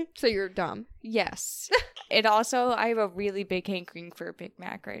 Okay. So you're dumb. Yes. It also, I have a really big hankering for a Big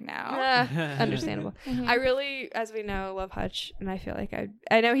Mac right now. Understandable. Mhm. I really, as we know, love Hutch, and I feel like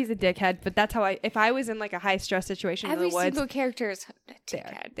I know he's a dickhead, but that's how if I was in like a high stress situation Every in the woods, single character is a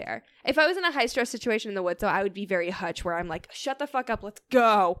dickhead. there. If I was in a high stress situation in the woods, though, I would be very Hutch, where I'm like, shut the fuck up, let's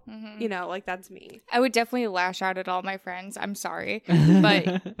go. Mhm. You know, like that's me. I would definitely lash out at all my friends. I'm sorry.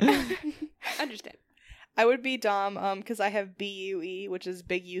 But Understand. I would be Dom, because I have BUE, which is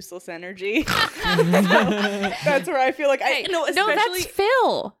big useless energy. So that's where I feel like no, that's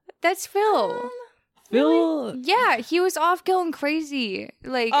Phil. That's Phil. Phil. Yeah, he was off going crazy.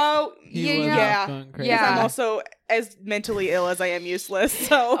 Like, oh, He was yeah. off going crazy. Yeah. I'm also as mentally ill as I am useless,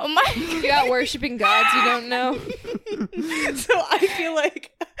 so. oh my You got worshiping gods you don't know. So I feel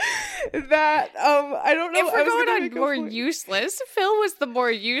like that, I don't know. If I we're was going gonna on make a more point. useless, Phil was the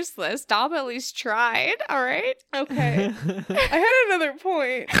more useless. Dom at least tried, all right? Okay. I had another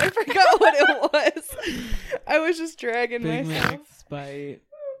point. I forgot what it was. I was just dragging Big myself. Mac, spite,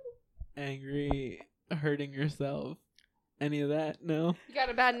 angry, hurting yourself. Any of that? No. You got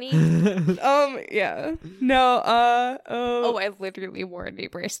a bad knee? Yeah. No, Oh, I literally wore a knee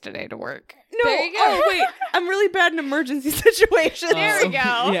brace today to work. no. There you go. Oh, wait. I'm really bad in emergency situations. There we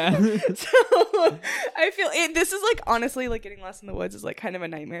go. Yeah. So I feel this is like honestly like getting lost in the woods is like kind of a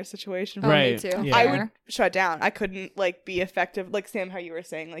nightmare situation. Oh, me Right. too. Yeah. I would shut down. I couldn't like be effective. Like Sam, how you were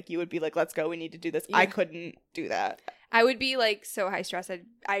saying, like you would be like, "Let's go. We need to do this." Yeah. I couldn't do that. I would be like so high stress.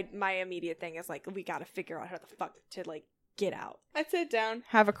 My immediate thing is like, we got to figure out how the fuck to like get out. I'd sit down,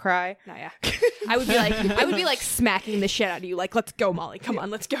 have a cry. No, yeah. I would be like smacking the shit out of you. Like, let's go, Molly. Come on,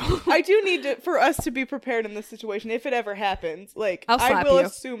 let's go. I do need to for us to be prepared in this situation if it ever happens. Like I'll I slap will you.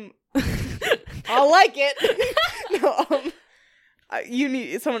 assume I'll like it. No, you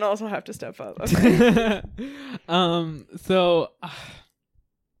need someone else will have to step up. Okay. So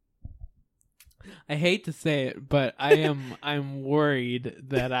I hate to say it, but I'm worried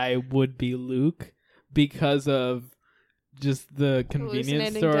that I would be Luke because of just the convenience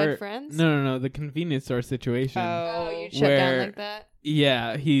Hallucinating store. dead friends? No, the convenience store situation. Oh, you'd shut down where- like that?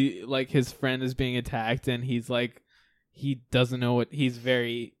 Yeah, he like his friend is being attacked and he's like he doesn't know what he's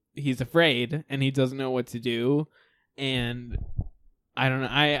afraid and he doesn't know what to do, and I don't know.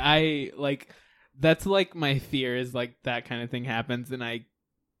 I like that's like my fear is like that kind of thing happens and I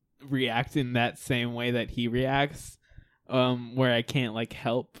react in that same way that he reacts, where I can't like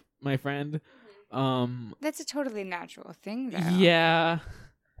help my friend. That's a totally natural thing, though.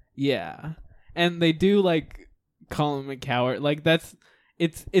 Yeah. And they do like call him a coward. Like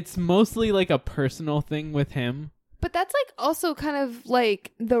it's mostly like a personal thing with him. But that's like also kind of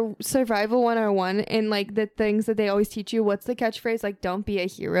like the survival 101 and like the things that they always teach you. What's the catchphrase? Like, don't be a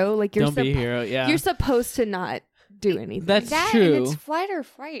hero. Like Don't be a hero. Yeah. You're supposed to not do anything. That's That true. and it's flight or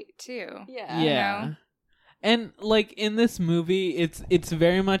fright, too. Yeah. Yeah. You know? And like in this movie it's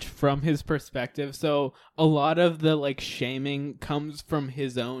very much from his perspective. So a lot of the like shaming comes from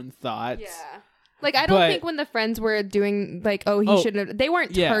his own thoughts. Yeah. Like, I don't But- think when the friends were doing like, he shouldn't have, they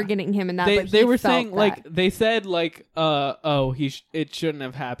weren't yeah. targeting him in that, They but they he were felt saying that. like they said like it shouldn't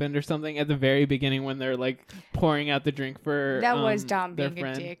have happened or something at the very beginning when they're like pouring out the drink for That was Dom their being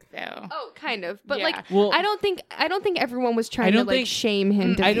friend. a dick, though. Oh, kind of. But Yeah. like, Well, I don't think everyone was I trying to don't like think- shame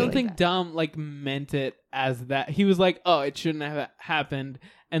him. To I be don't like think that. Dom like meant it as that. He was like, "Oh, it shouldn't have happened,"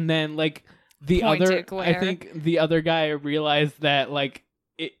 and then like the Pointed other, glare. I think the other guy realized that like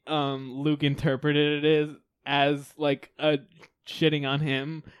it, Luke interpreted it as like a shitting on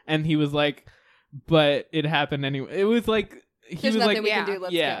him, and he was like, "But it happened anyway." It was like he There's was nothing like, we can do.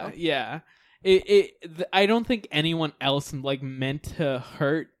 Let's go. Yeah. I don't think anyone else like meant to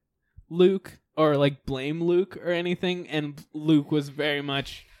hurt Luke or like blame Luke or anything, and Luke was very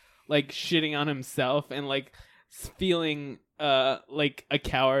much like shitting on himself and like feeling like a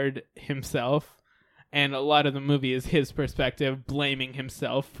coward himself, and a lot of the movie is his perspective, blaming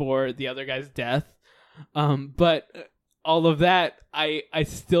himself for the other guy's death. But all of that, I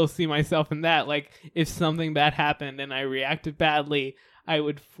still see myself in that. Like, if something bad happened and I reacted badly, I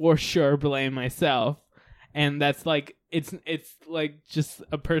would for sure blame myself. And that's like, it's like just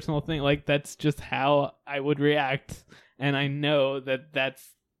a personal thing. Like, that's just how I would react. And I know that that's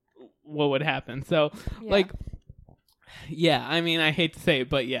what would happen. So, like, yeah, I mean, I hate to say it,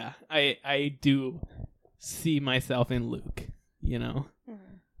 but yeah, I do see myself in Luke, you know?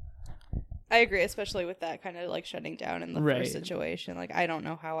 I agree, especially with that kind of like shutting down in the first situation. Like, I don't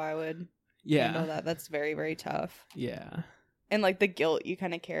know how I would handle that. That's very, very tough. Yeah. And like the guilt you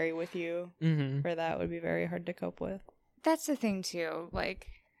kind of carry with you for that would be very hard to cope with. That's the thing too. Like,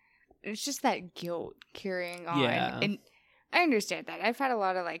 it's just that guilt carrying on. Yeah. And I understand that. I've had a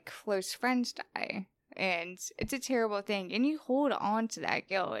lot of like close friends die. And it's a terrible thing. And you hold on to that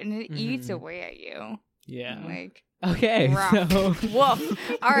guilt and it eats away at you. Yeah. Like, okay. So woof.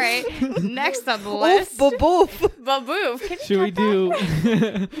 All right. Next on the list. Boof. Baboof. Should we do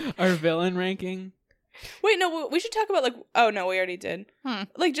our villain ranking? Wait, no, we should talk about like, oh no, we already did.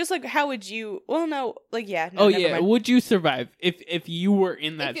 Like, just like, how would you, well, no, like, yeah. No, never mind. Would you survive if you were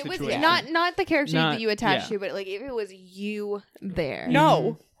in that situation? It was not the character that you attached to, but like if it was you there.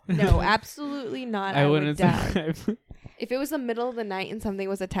 No. No, absolutely not. I would wouldn't die. survive. If it was the middle of the night and something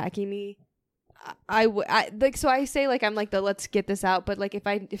was attacking me, I would like. So I say like I'm like the let's get this out. But like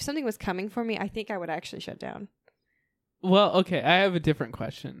if something was coming for me, I think I would actually shut down. Well, okay, I have a different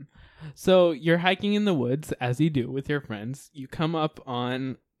question. So you're hiking in the woods, as you do with your friends. You come up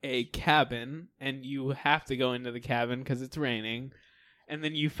on a cabin, and you have to go into the cabin because it's raining. And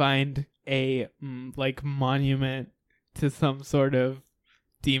then you find a like monument to some sort of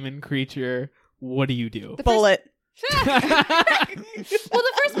demon creature. What do you do? Bullet. Well,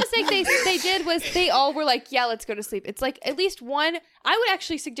 the first mistake they did was they all were like, yeah, let's go to sleep. It's like at least one. I would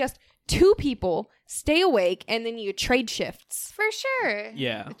actually suggest 2 people stay awake and then you trade shifts. For sure.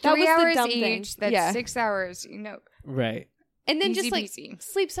 Yeah. That 3 was the hours dumb each. thing. That's 6 hours, you know. Right. And then Easy just like peasy.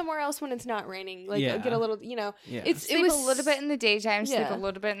 sleep somewhere else when it's not raining. Like Yeah. get a little, you know. Yeah. It Sleep was a little bit in the daytime, sleep Yeah. a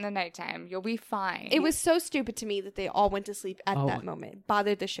little bit in the nighttime. You'll be fine. It was so stupid to me that they all went to sleep at Oh. that moment. It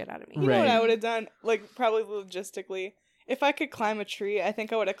bothered the shit out of me. You know what Right. I would have done? Like, probably logistically. If I could climb a tree, I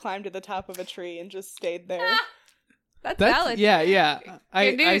think I would have climbed to the top of a tree and just stayed there. That's valid. Yeah.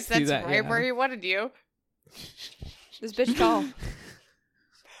 I Good news, see that's that. right yeah. where he wanted you. This bitch tall.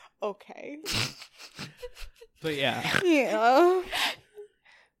 Okay. But yeah. Yeah.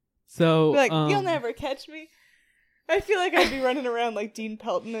 So Like, you'll never catch me. I feel like I'd be running around like Dean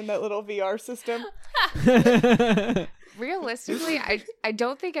Pelton in that little VR system. Realistically, I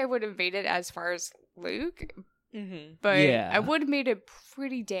don't think I would have made it as far as Luke, but Yeah. I would have made it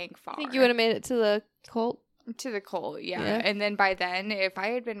pretty dang far. I think you would have made it to the cult. To the cult, yeah. Yeah. And then by then, if I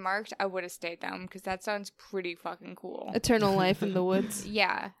had been marked, I would have stayed down because that sounds pretty fucking cool. Eternal life in the woods.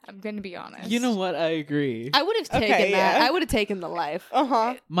 Yeah, I'm gonna be honest. You know what? I agree. I would have taken Okay, that. yeah. I would have taken the life.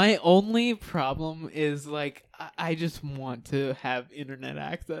 Uh-huh. My only problem is like I just want to have internet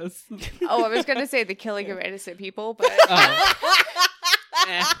access. Oh, I was gonna say the killing of innocent people, but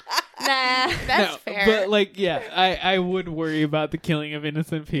Nah. that's No, fair. But like, yeah, I would worry about the killing of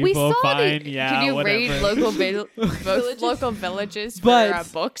innocent people. saw Fine, yeah, Can you whatever. raid local villages for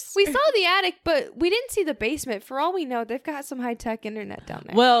But- books? We saw the attic, but we didn't see the basement. For all we know, they've got some high-tech internet down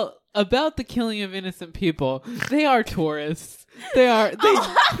there. Well, about the killing of innocent people, they are tourists. They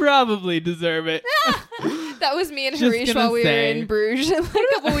probably deserve it. That was me and Just Harish gonna while we were say. in Bruges like a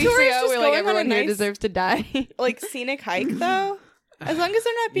couple weeks Tourists ago. just We're like, going on a everyone here nice- deserves to die. Like, scenic hike, though? As long as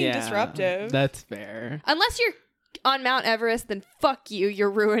they're not being Yeah, disruptive. That's fair. Unless you're on Mount Everest, then fuck you.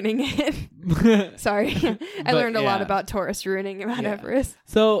 You're ruining it. Sorry. I But, learned a lot yeah. about tourists ruining Mount Yeah. Everest.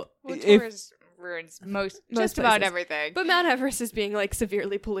 So Well, if tours ruins Most just about places. everything. But Mount Everest is being like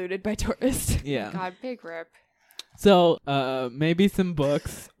severely polluted by tourists. yeah, God, big rip. so maybe some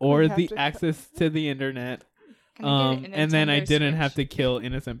books or have the to- access to the internet. Can I get a And then I Nintendo didn't Switch? have to kill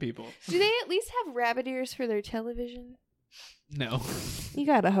innocent people. Do they at least have rabbit ears for their television? No. You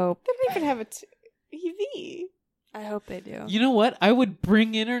gotta hope. They don't even have a TV. I hope they do. You know what? I would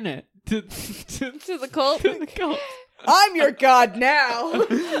bring internet to To the cult? to the cult. I'm your god now.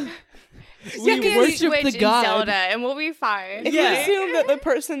 We Give me a worship Switch the and god. Zelda, and we'll be fine. If Yeah. you assume that the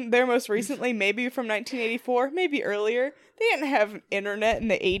person there most recently, maybe from 1984, maybe earlier, they didn't have internet in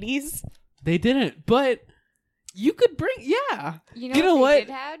the 80s. They didn't, but you could bring. Yeah. You know what? they did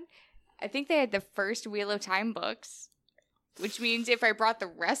have? I think they had the first Wheel of Time books. which means if I brought the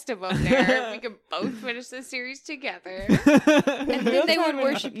rest of them there, we could both finish the series together. And then they would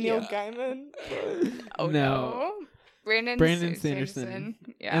worship Neil you. Gaiman. Oh no. Brandon Sanderson.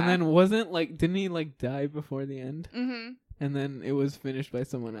 Yeah. And then didn't he like die before the end? Mm-hmm. And then it was finished by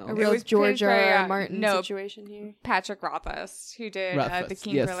someone else. A real was George finished by, R. R. Martin situation here. Patrick Rothfuss, who did Rothfuss,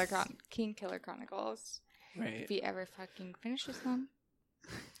 the yes. King Killer Chronicles. Right. If he ever fucking finishes them.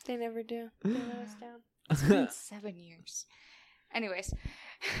 They never do. They let us down. It's been 7 years. Anyways.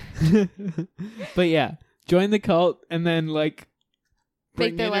 But yeah, join the cult and then like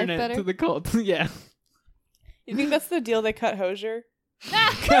bring Make the their life internet better? to the cult. Yeah. You think that's the deal they cut Hosier?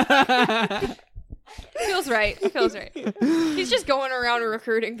 Feels right. Feels right. He's just going around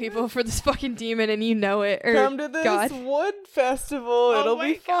recruiting people for this fucking demon, and you know it. Or Come to this God. wood festival. It'll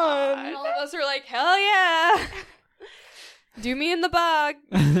be fun. And all of us are like, hell yeah. Do me in the bog.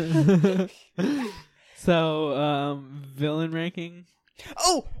 So, villain ranking.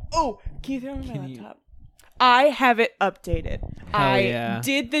 Oh, can you throw me my Can you- laptop? I have it updated. I yeah.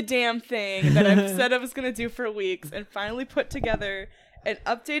 did the damn thing that I've said I was going to do for weeks and finally put together an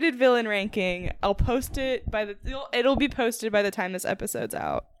updated villain ranking. I'll post it it'll be posted by the time this episode's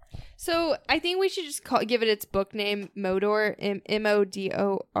out. So I think we should just give it its book name, Modor,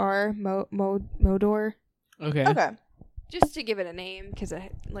 M-O-D-O-R, Modor. Okay. Just to give it a name, because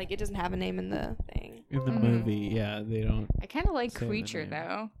it doesn't have a name in the thing. In the movie, yeah, they don't. I kind of like Say the Creature, name.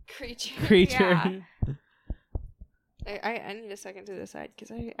 though. Creature. Yeah. I need a second to decide, because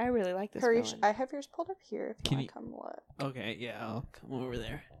I really like this Harish, villain. I have yours pulled up here if you Can want you- to come look. Okay, yeah, I'll come over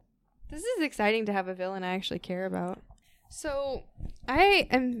there. This is exciting to have a villain I actually care about. So, I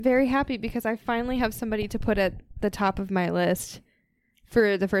am very happy because I finally have somebody to put at the top of my list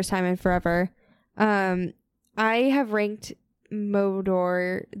for the first time in forever. I have ranked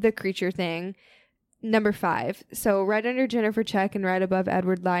Modor, the creature thing, number 5. So, right under Jennifer Check and right above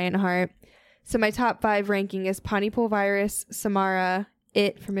Edward Lionheart. So, my top 5 ranking is Pontypool Virus, Samara,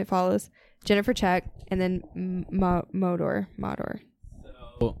 It from It Follows, Jennifer Check, and then Modor.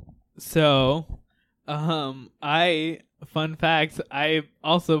 So, fun facts, I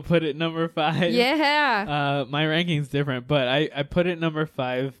also put it number 5. Yeah. My ranking's different, but I put it number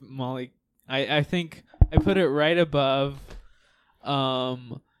 5, Molly. I think I put it right above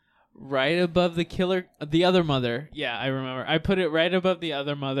the other mother. Yeah, I remember. I put it right above the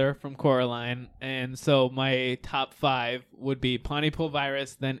other mother from Coraline, and so my top 5 would be Pontypool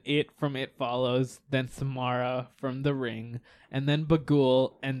Virus, then It from It Follows, then Samara from The Ring, and then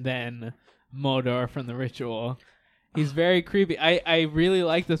Bagul, and then Modor from The Ritual. He's very creepy. I really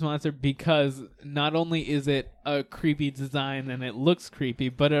like this monster because not only is it a creepy design and it looks creepy,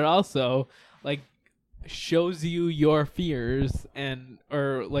 but it also like shows you your fears and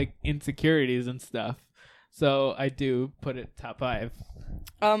or like insecurities and stuff. So I do put it top 5.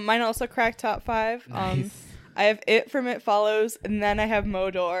 Mine also cracked top 5. Nice. I have It from It Follows, and then I have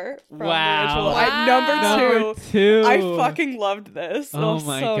Modor from Wow. The Ritual. Wow. Number 2. 2. I fucking loved this. It Oh was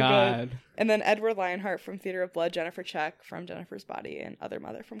my so god. Good. And then Edward Lionheart from Theater of Blood, Jennifer Check from Jennifer's Body, and Other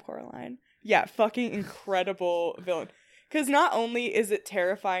Mother from Coraline. Yeah, fucking incredible villain. Because not only is it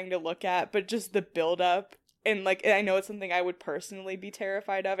terrifying to look at, but just the build-up. And, like, I know it's something I would personally be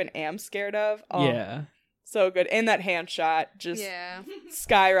terrified of and am scared of. Oh, Yeah. so good. And that hand shot just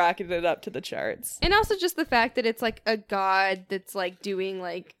skyrocketed it up to the charts. And also just the fact that it's like a god that's like doing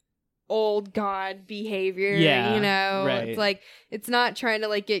like old god behavior, Yeah, you know? right. It's like it's not trying to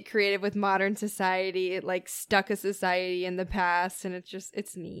like get creative with modern society. It like stuck a society in the past, and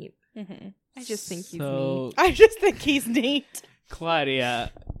it's neat. Mm-hmm. I just think he's So, neat. I just think he's neat.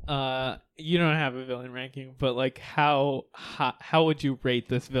 Claudia, you don't have a villain ranking, but like how would you rate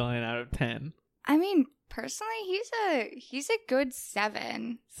this villain out of 10? I mean, personally, he's a good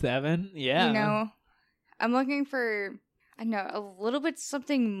 7. 7? Yeah. You know, I'm looking for, I know, a little bit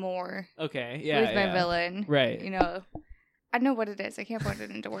something more Okay, yeah. with my yeah. villain. Right. You know, I know what it is. I can't put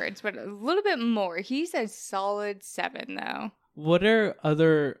it into words, but a little bit more. He's a solid 7, though. What are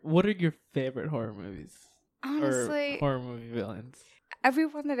your favorite horror movies? Honestly, Or horror movie villains?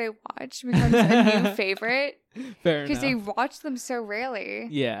 everyone that I watch becomes a new favorite Fair because enough. I watch them so rarely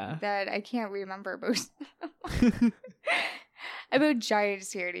Yeah. that I can't remember most of them. I'm a giant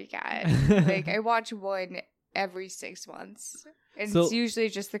scaredy cat. Like, I watch one every 6 months. And So- it's usually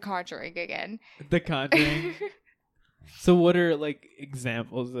just The Conjuring again. The Conjuring. So what are like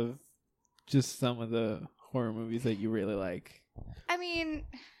examples of just some of the horror movies that you really like? I mean,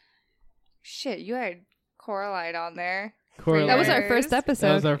 shit, you had Coraline on there. Coraline. That was our first That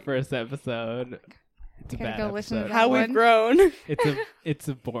episode. was our first episode. It's a Gotta bad go listen to episode. that How one. we've grown. It's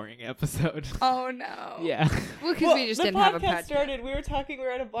a boring episode. Oh no. Yeah. Well, because we just the didn't have a podcast podcast. started. We were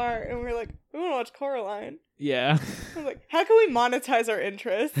at a bar, and we were like, we want to watch Coraline. Yeah. I was like, how can we monetize our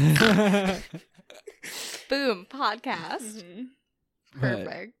interests? Boom. Podcast. But-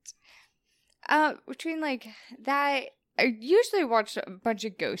 Perfect. Between like that, I usually watch a bunch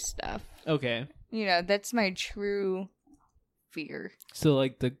of ghost stuff. Okay. You know, that's my true fear. So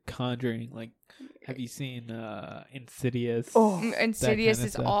like The Conjuring, like have you seen Insidious? Oh, Insidious kinda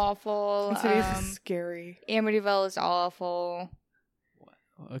is stuff. awful. Insidious is scary. Amityville is awful.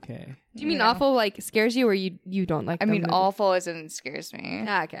 Okay. Do you mean Yeah. awful like scares you, or you don't like? I the mean, movie? awful as in it scares me.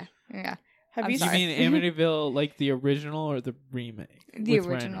 Ah, okay. Yeah. Have I'm you You sorry. seen? mean Amityville, like the original or the remake? The With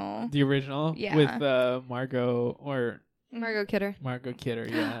Ryan- original. The original? Yeah. With Margot Margot Kidder. Kidder,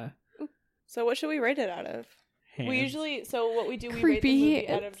 yeah. So what should we rate it out of? Hands. We usually, so what we do, we rate Creepy the movie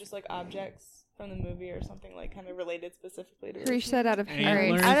out hands. of just like objects from the movie or something like kind of related specifically to it. Three set out of All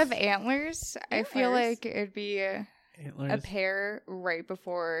Antlers. right. Out of antlers, I feel Antlers. like it'd be a Antlers. pair right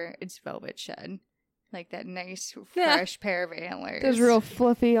before it's velvet shed. Like that nice, Yeah. fresh pair of antlers. Those real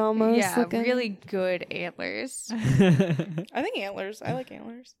fluffy almost. yeah, looking. really good antlers. I think antlers. I like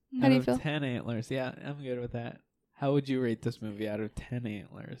antlers. How do you Out feel? of 10 antlers. Yeah, I'm good with that. How would you rate this movie out of 10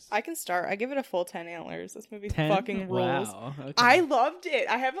 antlers? I can start. I give it a full 10 antlers. This movie 10? fucking rules. Wow. Okay. I loved it.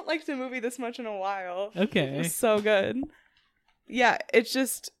 I haven't liked a movie this much in a while. It Okay. was so good. Yeah,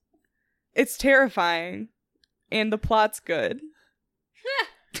 it's terrifying. And the plot's good.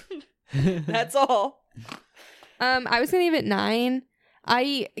 That's all. I was gonna give it 9.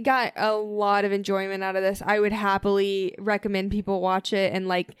 I got a lot of enjoyment out of this. I would happily recommend people watch it and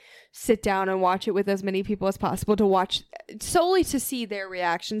like sit down and watch it with as many people as possible to watch solely to see their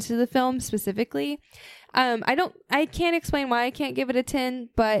reactions to the film specifically. I can't explain why I can't give it a 10,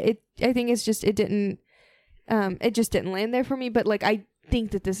 but I think it's just it just didn't land there for me. But like I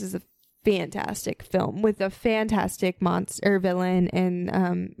think that this is a fantastic film with a fantastic monster villain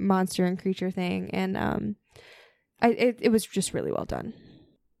and monster and creature thing, and it was just really well done.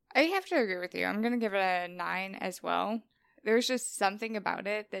 I have to agree with you. I'm going to give it a 9 as well. There's just something about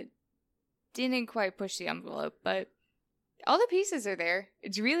it that didn't quite push the envelope, but all the pieces are there.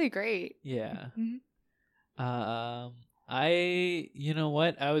 It's really great. Yeah. Mhm. You know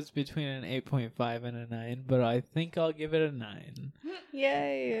what? I was between an 8.5 and a 9, but I think I'll give it a 9.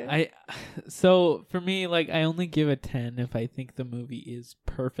 Yay. So for me, like, I only give a 10 if I think the movie is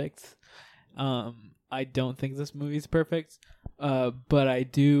perfect. I don't think this movie is perfect, but I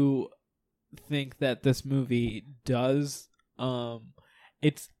do think that this movie does.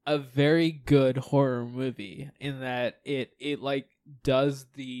 It's a very good horror movie in that it like does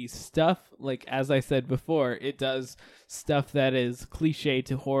the stuff, like as I said before, it does stuff that is cliche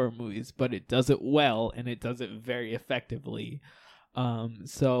to horror movies, but it does it well and it does it very effectively.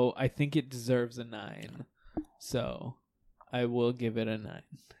 So I think it deserves a 9. So I will give it a 9.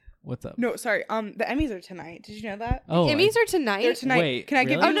 What's up? No, sorry. The Emmys are tonight. Did you know that? Oh, Emmys are tonight. They're tonight. Wait, Can I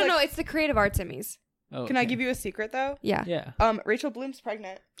give really? you Oh no, like- it's the Creative Arts Emmys. Oh, Can I okay. give you a secret though? Yeah. Yeah. Rachel Bloom's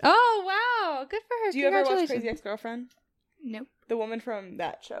pregnant. Oh wow, good for her. Do you ever watch Congratulations. Crazy Ex-Girlfriend? Nope. The woman from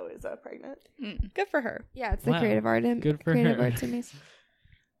that show is pregnant. Mm. Good for her. Yeah, it's the Wow. Creative Art Good for Creative her. Arts Emmys.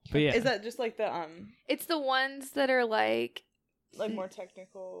 But yeah. Is that just like the It's the ones that are like more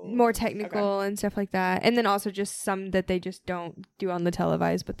technical? more technical and stuff like that, and then also just some that they just don't do on the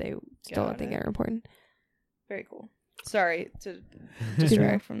televised, but they still Got think it. are important. Very cool. Sorry to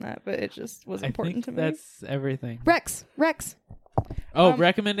distract from that, but it just was important I think to me. that's everything. Rex. Oh,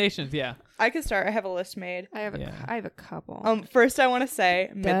 recommendations, yeah. I can start. I have a list made. I have Yeah. I have a couple. First I want to say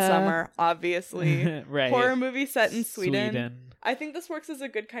Midsummer, obviously. Right. Horror movie set in Sweden. I think this works as a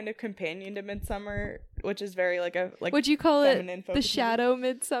good kind of companion to Midsummer, which is very like Would you call it feminine the focus Shadow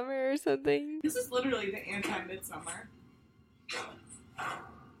Midsummer or something? This is literally the anti-Midsummer.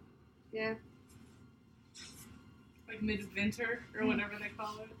 Yeah. Like Midvinter or whatever they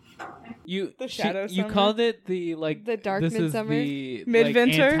call it. You Shadow you Summer? called it the like The Dark this Midsummer? is the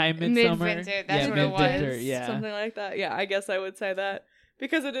Midvinter? like, anti-midsummer. Midvinter, that's yeah, what it was. Midvinter, yeah. Something like that. Yeah, I guess I would say that.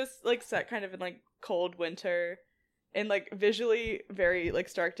 Because it is like set kind of in like cold winter and like visually very like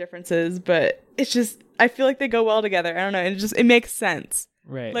stark differences, but it's just I feel like they go well together. I don't know, it makes sense.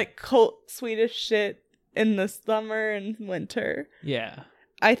 Right. Like cold Swedish shit in the summer and winter. yeah.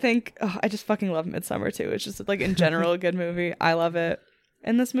 I think I just fucking love Midsummer too. It's just like in general a good movie. I love it.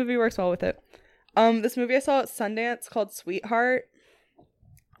 And this movie works well with it. This movie I saw at Sundance called Sweetheart.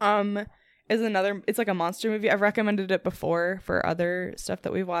 Is another, it's like a monster movie. I've recommended it before for other stuff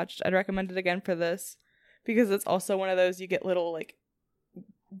that we've watched. I'd recommend it again for this because it's also one of those you get little like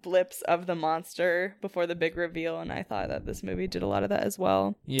blips of the monster before the big reveal, and I thought that this movie did a lot of that as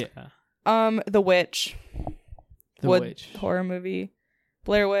well. Yeah. The Witch. The Wood Witch. horror movie.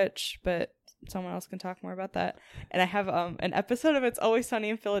 Blair Witch, but someone else can talk more about that. And I have an episode of It's Always Sunny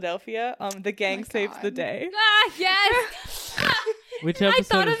in Philadelphia. The gang saves the day. Ah, yes. Which episode I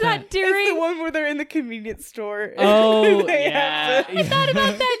thought is of that It's during. the one where they're in the convenience store. Oh, They yeah. have to- I thought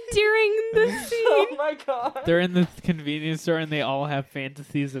about that during the scene. Oh my god. They're in the convenience store and they all have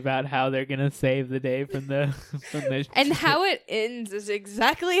fantasies about how they're gonna save the day from the And how it ends is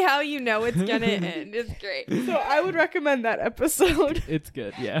exactly how you know it's gonna end. It's great. So I would recommend that episode. It's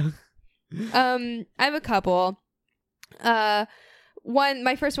good, yeah. I have a couple.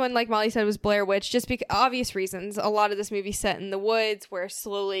 My first one, like Molly said, was Blair Witch, just because obvious reasons. A lot of this movie set in the woods where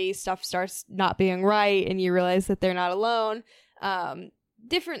slowly stuff starts not being right and you realize that they're not alone.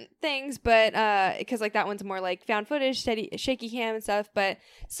 Different things, but because like that one's more like found footage, steady, shaky cam and stuff, but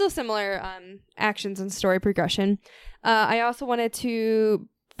still similar actions and story progression. I also wanted to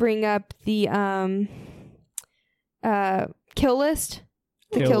bring up the Kill List.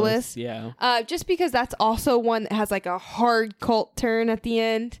 The Kill List. Yeah. Just because that's also one that has like a hard cult turn at the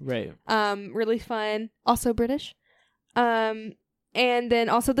end. Right. Really fun. Also British. And then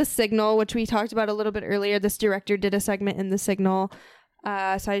also The Signal, which we talked about a little bit earlier. This director did a segment in The Signal. So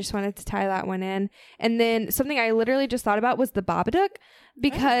I just wanted to tie that one in. And then something I literally just thought about was The Babadook,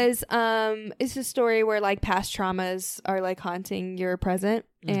 because it's a story where like past traumas are like haunting your present.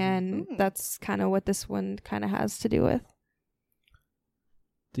 Mm-hmm. And that's kind of what this one kind of has to do with.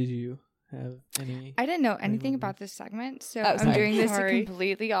 Did you have any? I didn't know anything about this segment, so Oh, I'm sorry. doing this Sorry.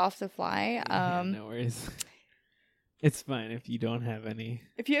 completely off the fly. Yeah, no worries. It's fine if you don't have any.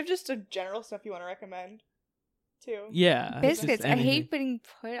 If you have just a general stuff you want to recommend, too. Yeah. Biscuits. just I anything. hate being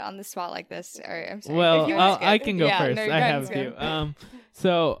put on the spot like this. Sorry, I'm sorry. Well, If you want to I skip. can go Yeah, first. no, I go ahead have and to. skip.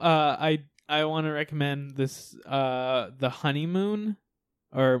 So I want to recommend this The Honeymoon,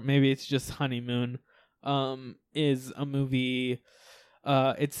 or maybe it's just Honeymoon. Is a movie.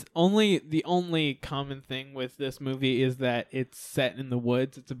 It's the only common thing with this movie is that it's set in the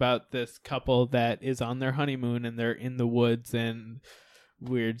woods. It's about this couple that is on their honeymoon and they're in the woods and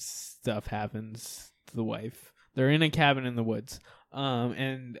weird stuff happens to the wife. They're in a cabin in the woods.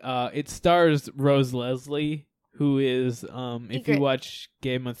 And it stars Rose Leslie, who is if you Egret. watch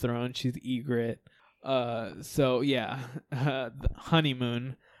Game of Thrones, she's Egret. So yeah, The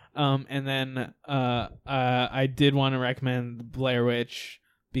Honeymoon. And then I did want to recommend Blair Witch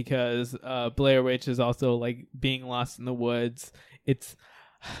because Blair Witch is also like being lost in the woods.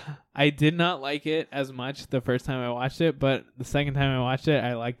 I did not like it as much the first time I watched it, but the second time I watched it,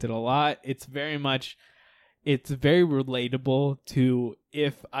 I liked it a lot. It's very relatable to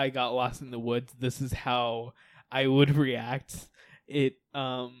if I got lost in the woods, this is how I would react.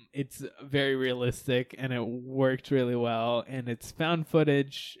 It's very realistic and it worked really well, and it's found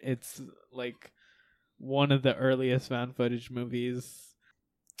footage. It's like one of the earliest found footage movies,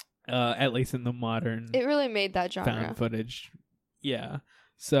 at least in the modern It really made that genre. found footage. Yeah.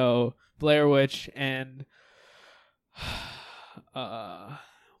 So Blair Witch and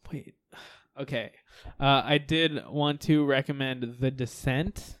wait. Okay. I did want to recommend The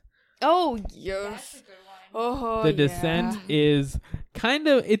Descent. Oh, yes. Oh, The Descent is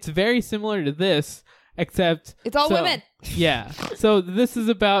it's very similar to this, except It's all women. Yeah. So this is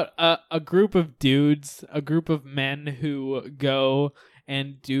about a group of dudes, a group of men who go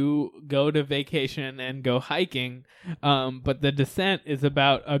to vacation and go hiking. But The Descent is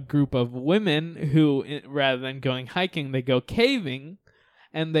about a group of women who, rather than going hiking, they go caving,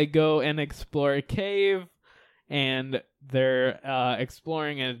 and they go and explore a cave, and they're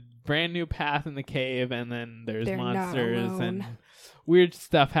exploring a brand new path in the cave, and then there's They're not monsters alone. and weird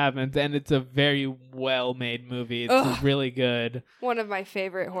stuff happens, and it's a very well made movie. It's really good, One of my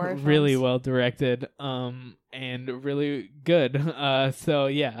favorite horror films. really well directed, and really good. So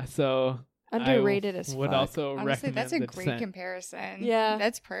yeah, so Underrated as would fuck. also Honestly, recommend that's a The great Descent. comparison. Yeah.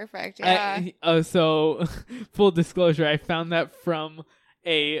 That's perfect. Yeah. So full disclosure, I found that from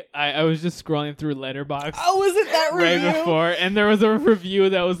I was just scrolling through Letterboxd. Oh, was it that Right review? before, and there was a review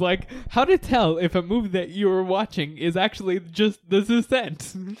that was like, how to tell if a movie that you were watching is actually just The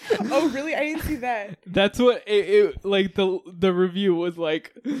Descent. Oh, really? I didn't see that. That's what it like the review was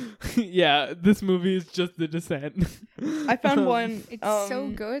like. Yeah, this movie is just The Descent. I found one. It's so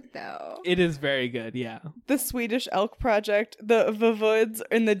good though. It is very good, yeah. The Swedish Elk Project, the Vavoods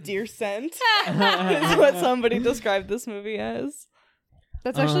and the Deer Scent is what somebody described this movie as.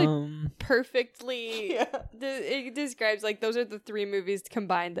 That's actually perfectly. Yeah. It describes like those are the three movies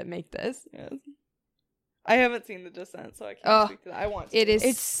combined that make this. Yes. I haven't seen The Descent, so I can't Oh, speak to that. I want to. It is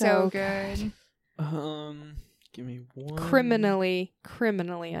It's so good. Give me one. criminally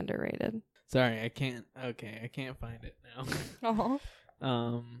underrated. Sorry, I can't. Okay, I can't find it now.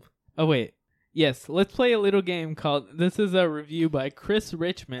 Oh. Oh wait. Yes, let's play a little game called. This is a review by Chris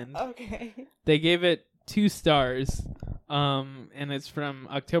Richmond. Okay. They gave it 2 stars. And it's from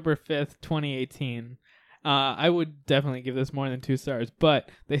October 5th, 2018. I would definitely give this more than 2 stars, but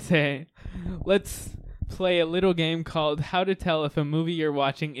they say, let's play a little game called How to Tell If a Movie You're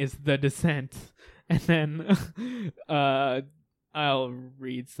Watching is The Descent. And then I'll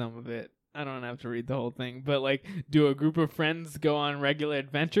read some of it. I don't have to read the whole thing, but like, do a group of friends go on regular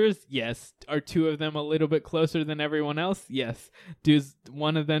adventures? Yes. Are 2 of them a little bit closer than everyone else? Yes. Does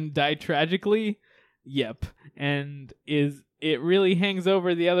one of them die tragically? Yep. And is it really hangs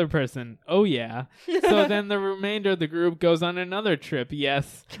over the other person? Oh yeah. So then the remainder of the group goes on another trip.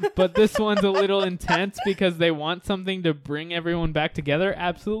 Yes. But this one's a little intense because they want something to bring everyone back together.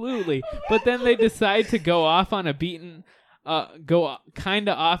 Absolutely. But then they decide to go off on a go kind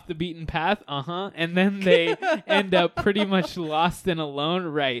of off the beaten path, and then they end up pretty much lost and alone,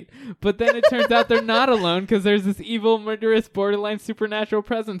 right? But then it turns out they're not alone because there's this evil, murderous, borderline supernatural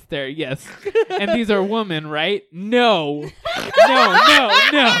presence there, yes. And these are women, right? No.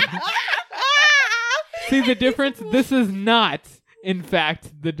 See the difference? This is not, in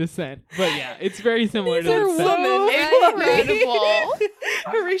fact, The Descent. But yeah, it's very similar to The Descent. Incredible.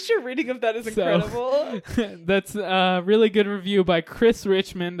 Harish, your reading of that is incredible. That's a really good review by Chris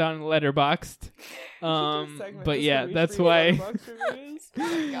Richmond on Letterboxd. But yeah, that's why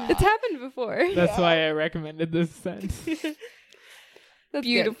It's happened before. that's why I recommended this Descent. That's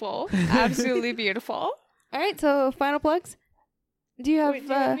Beautiful. Absolutely beautiful. All right, so final plugs. Do you have? Wait,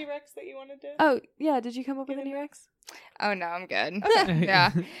 do you have any Rex that you want to do? Oh yeah, did you come up with any Rex? Oh no, I'm good.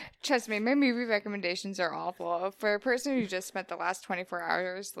 Yeah. Trust me, my movie recommendations are awful. For a person who just spent the last 24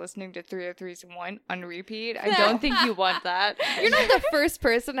 hours listening to 303's One on repeat, I don't think you want that. You're not the first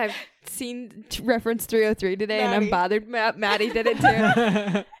person I've seen reference 303 today, and I'm bothered. Maddie did it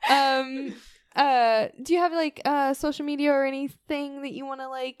too. Do you have like social media or anything that you want to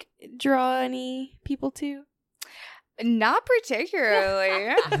like draw any people to? Not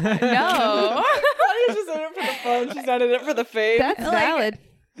particularly. No. She's just in it for the phone. She's not in it for the fame. That's valid.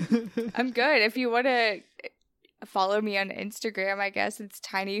 I'm good. If you want to follow me on Instagram, I guess it's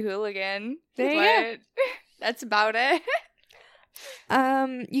Tiny Hooligan. There you go. That's about it.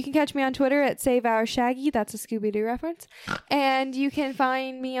 You can catch me on Twitter at SaveOurShaggy. That's a Scooby-Doo reference. And you can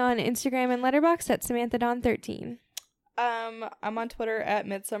find me on Instagram and Letterboxd at SamanthaDawn13. I'm on Twitter at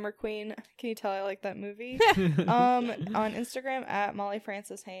Midsummer Queen. Can you tell I like that movie? On Instagram at Molly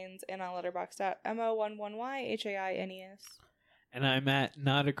Francis Haynes and on Letterboxd at MO11YHAINES. And I'm at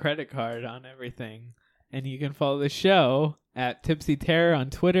Not a Credit Card on everything. And you can follow the show at Tipsy Terror on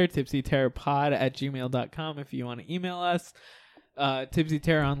Twitter, tipsyterrorpod@gmail.com if you want to email us. Tipsy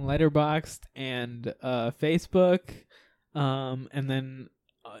Terror on Letterboxd and Facebook. And then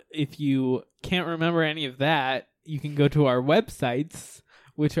if you can't remember any of that, you can go to our websites,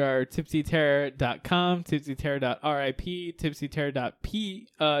 which are tipsyterror.com, tipsyterror.rip,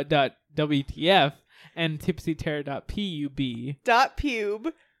 tipsyterror.wtf, and tipsyterror.pub.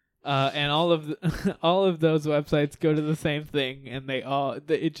 .pub. And all of those websites go to the same thing, and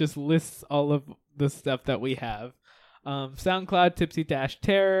it just lists all of the stuff that we have. SoundCloud,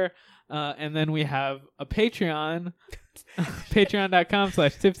 Tipsy-Terror, and then we have a Patreon,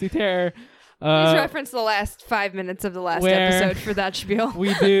 patreon.com/tipsyterror. Please reference the last 5 minutes of the last episode for that spiel.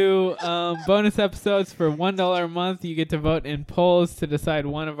 We do bonus episodes for $1 a month. You get to vote in polls to decide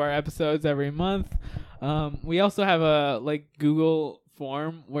one of our episodes every month. We also have a Google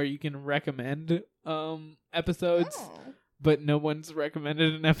form where you can recommend episodes, but no one's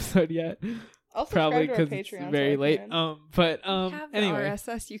recommended an episode yet. I'll probably because it's very late. Anyway,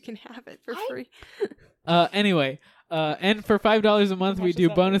 RSS, you can have it for free. Anyway. And for $5 a month, we do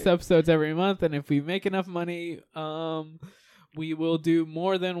bonus episodes every month. And if we make enough money, we will do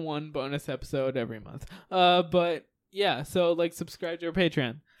more than one bonus episode every month. But yeah, so subscribe to our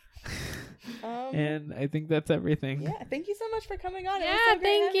Patreon. And I think that's everything. Yeah, thank you so much for coming on. Yeah,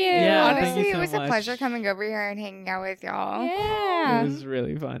 thank you. Yeah, honestly, it was a pleasure coming over here and hanging out with y'all. Yeah. It was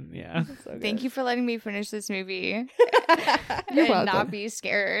really fun. Yeah. Thank you for letting me finish this movie. You're and welcome. not be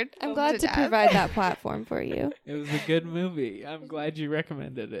scared. I'm glad to death. provide that platform for you. It was a good movie. I'm glad you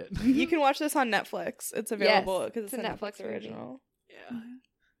recommended it. You can watch this on Netflix. It's available because it's it's a a Netflix Netflix original.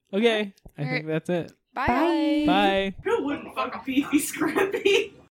 Yeah. Okay. I think that's it. Bye. Bye. Who wouldn't fuck a beefy scrappy?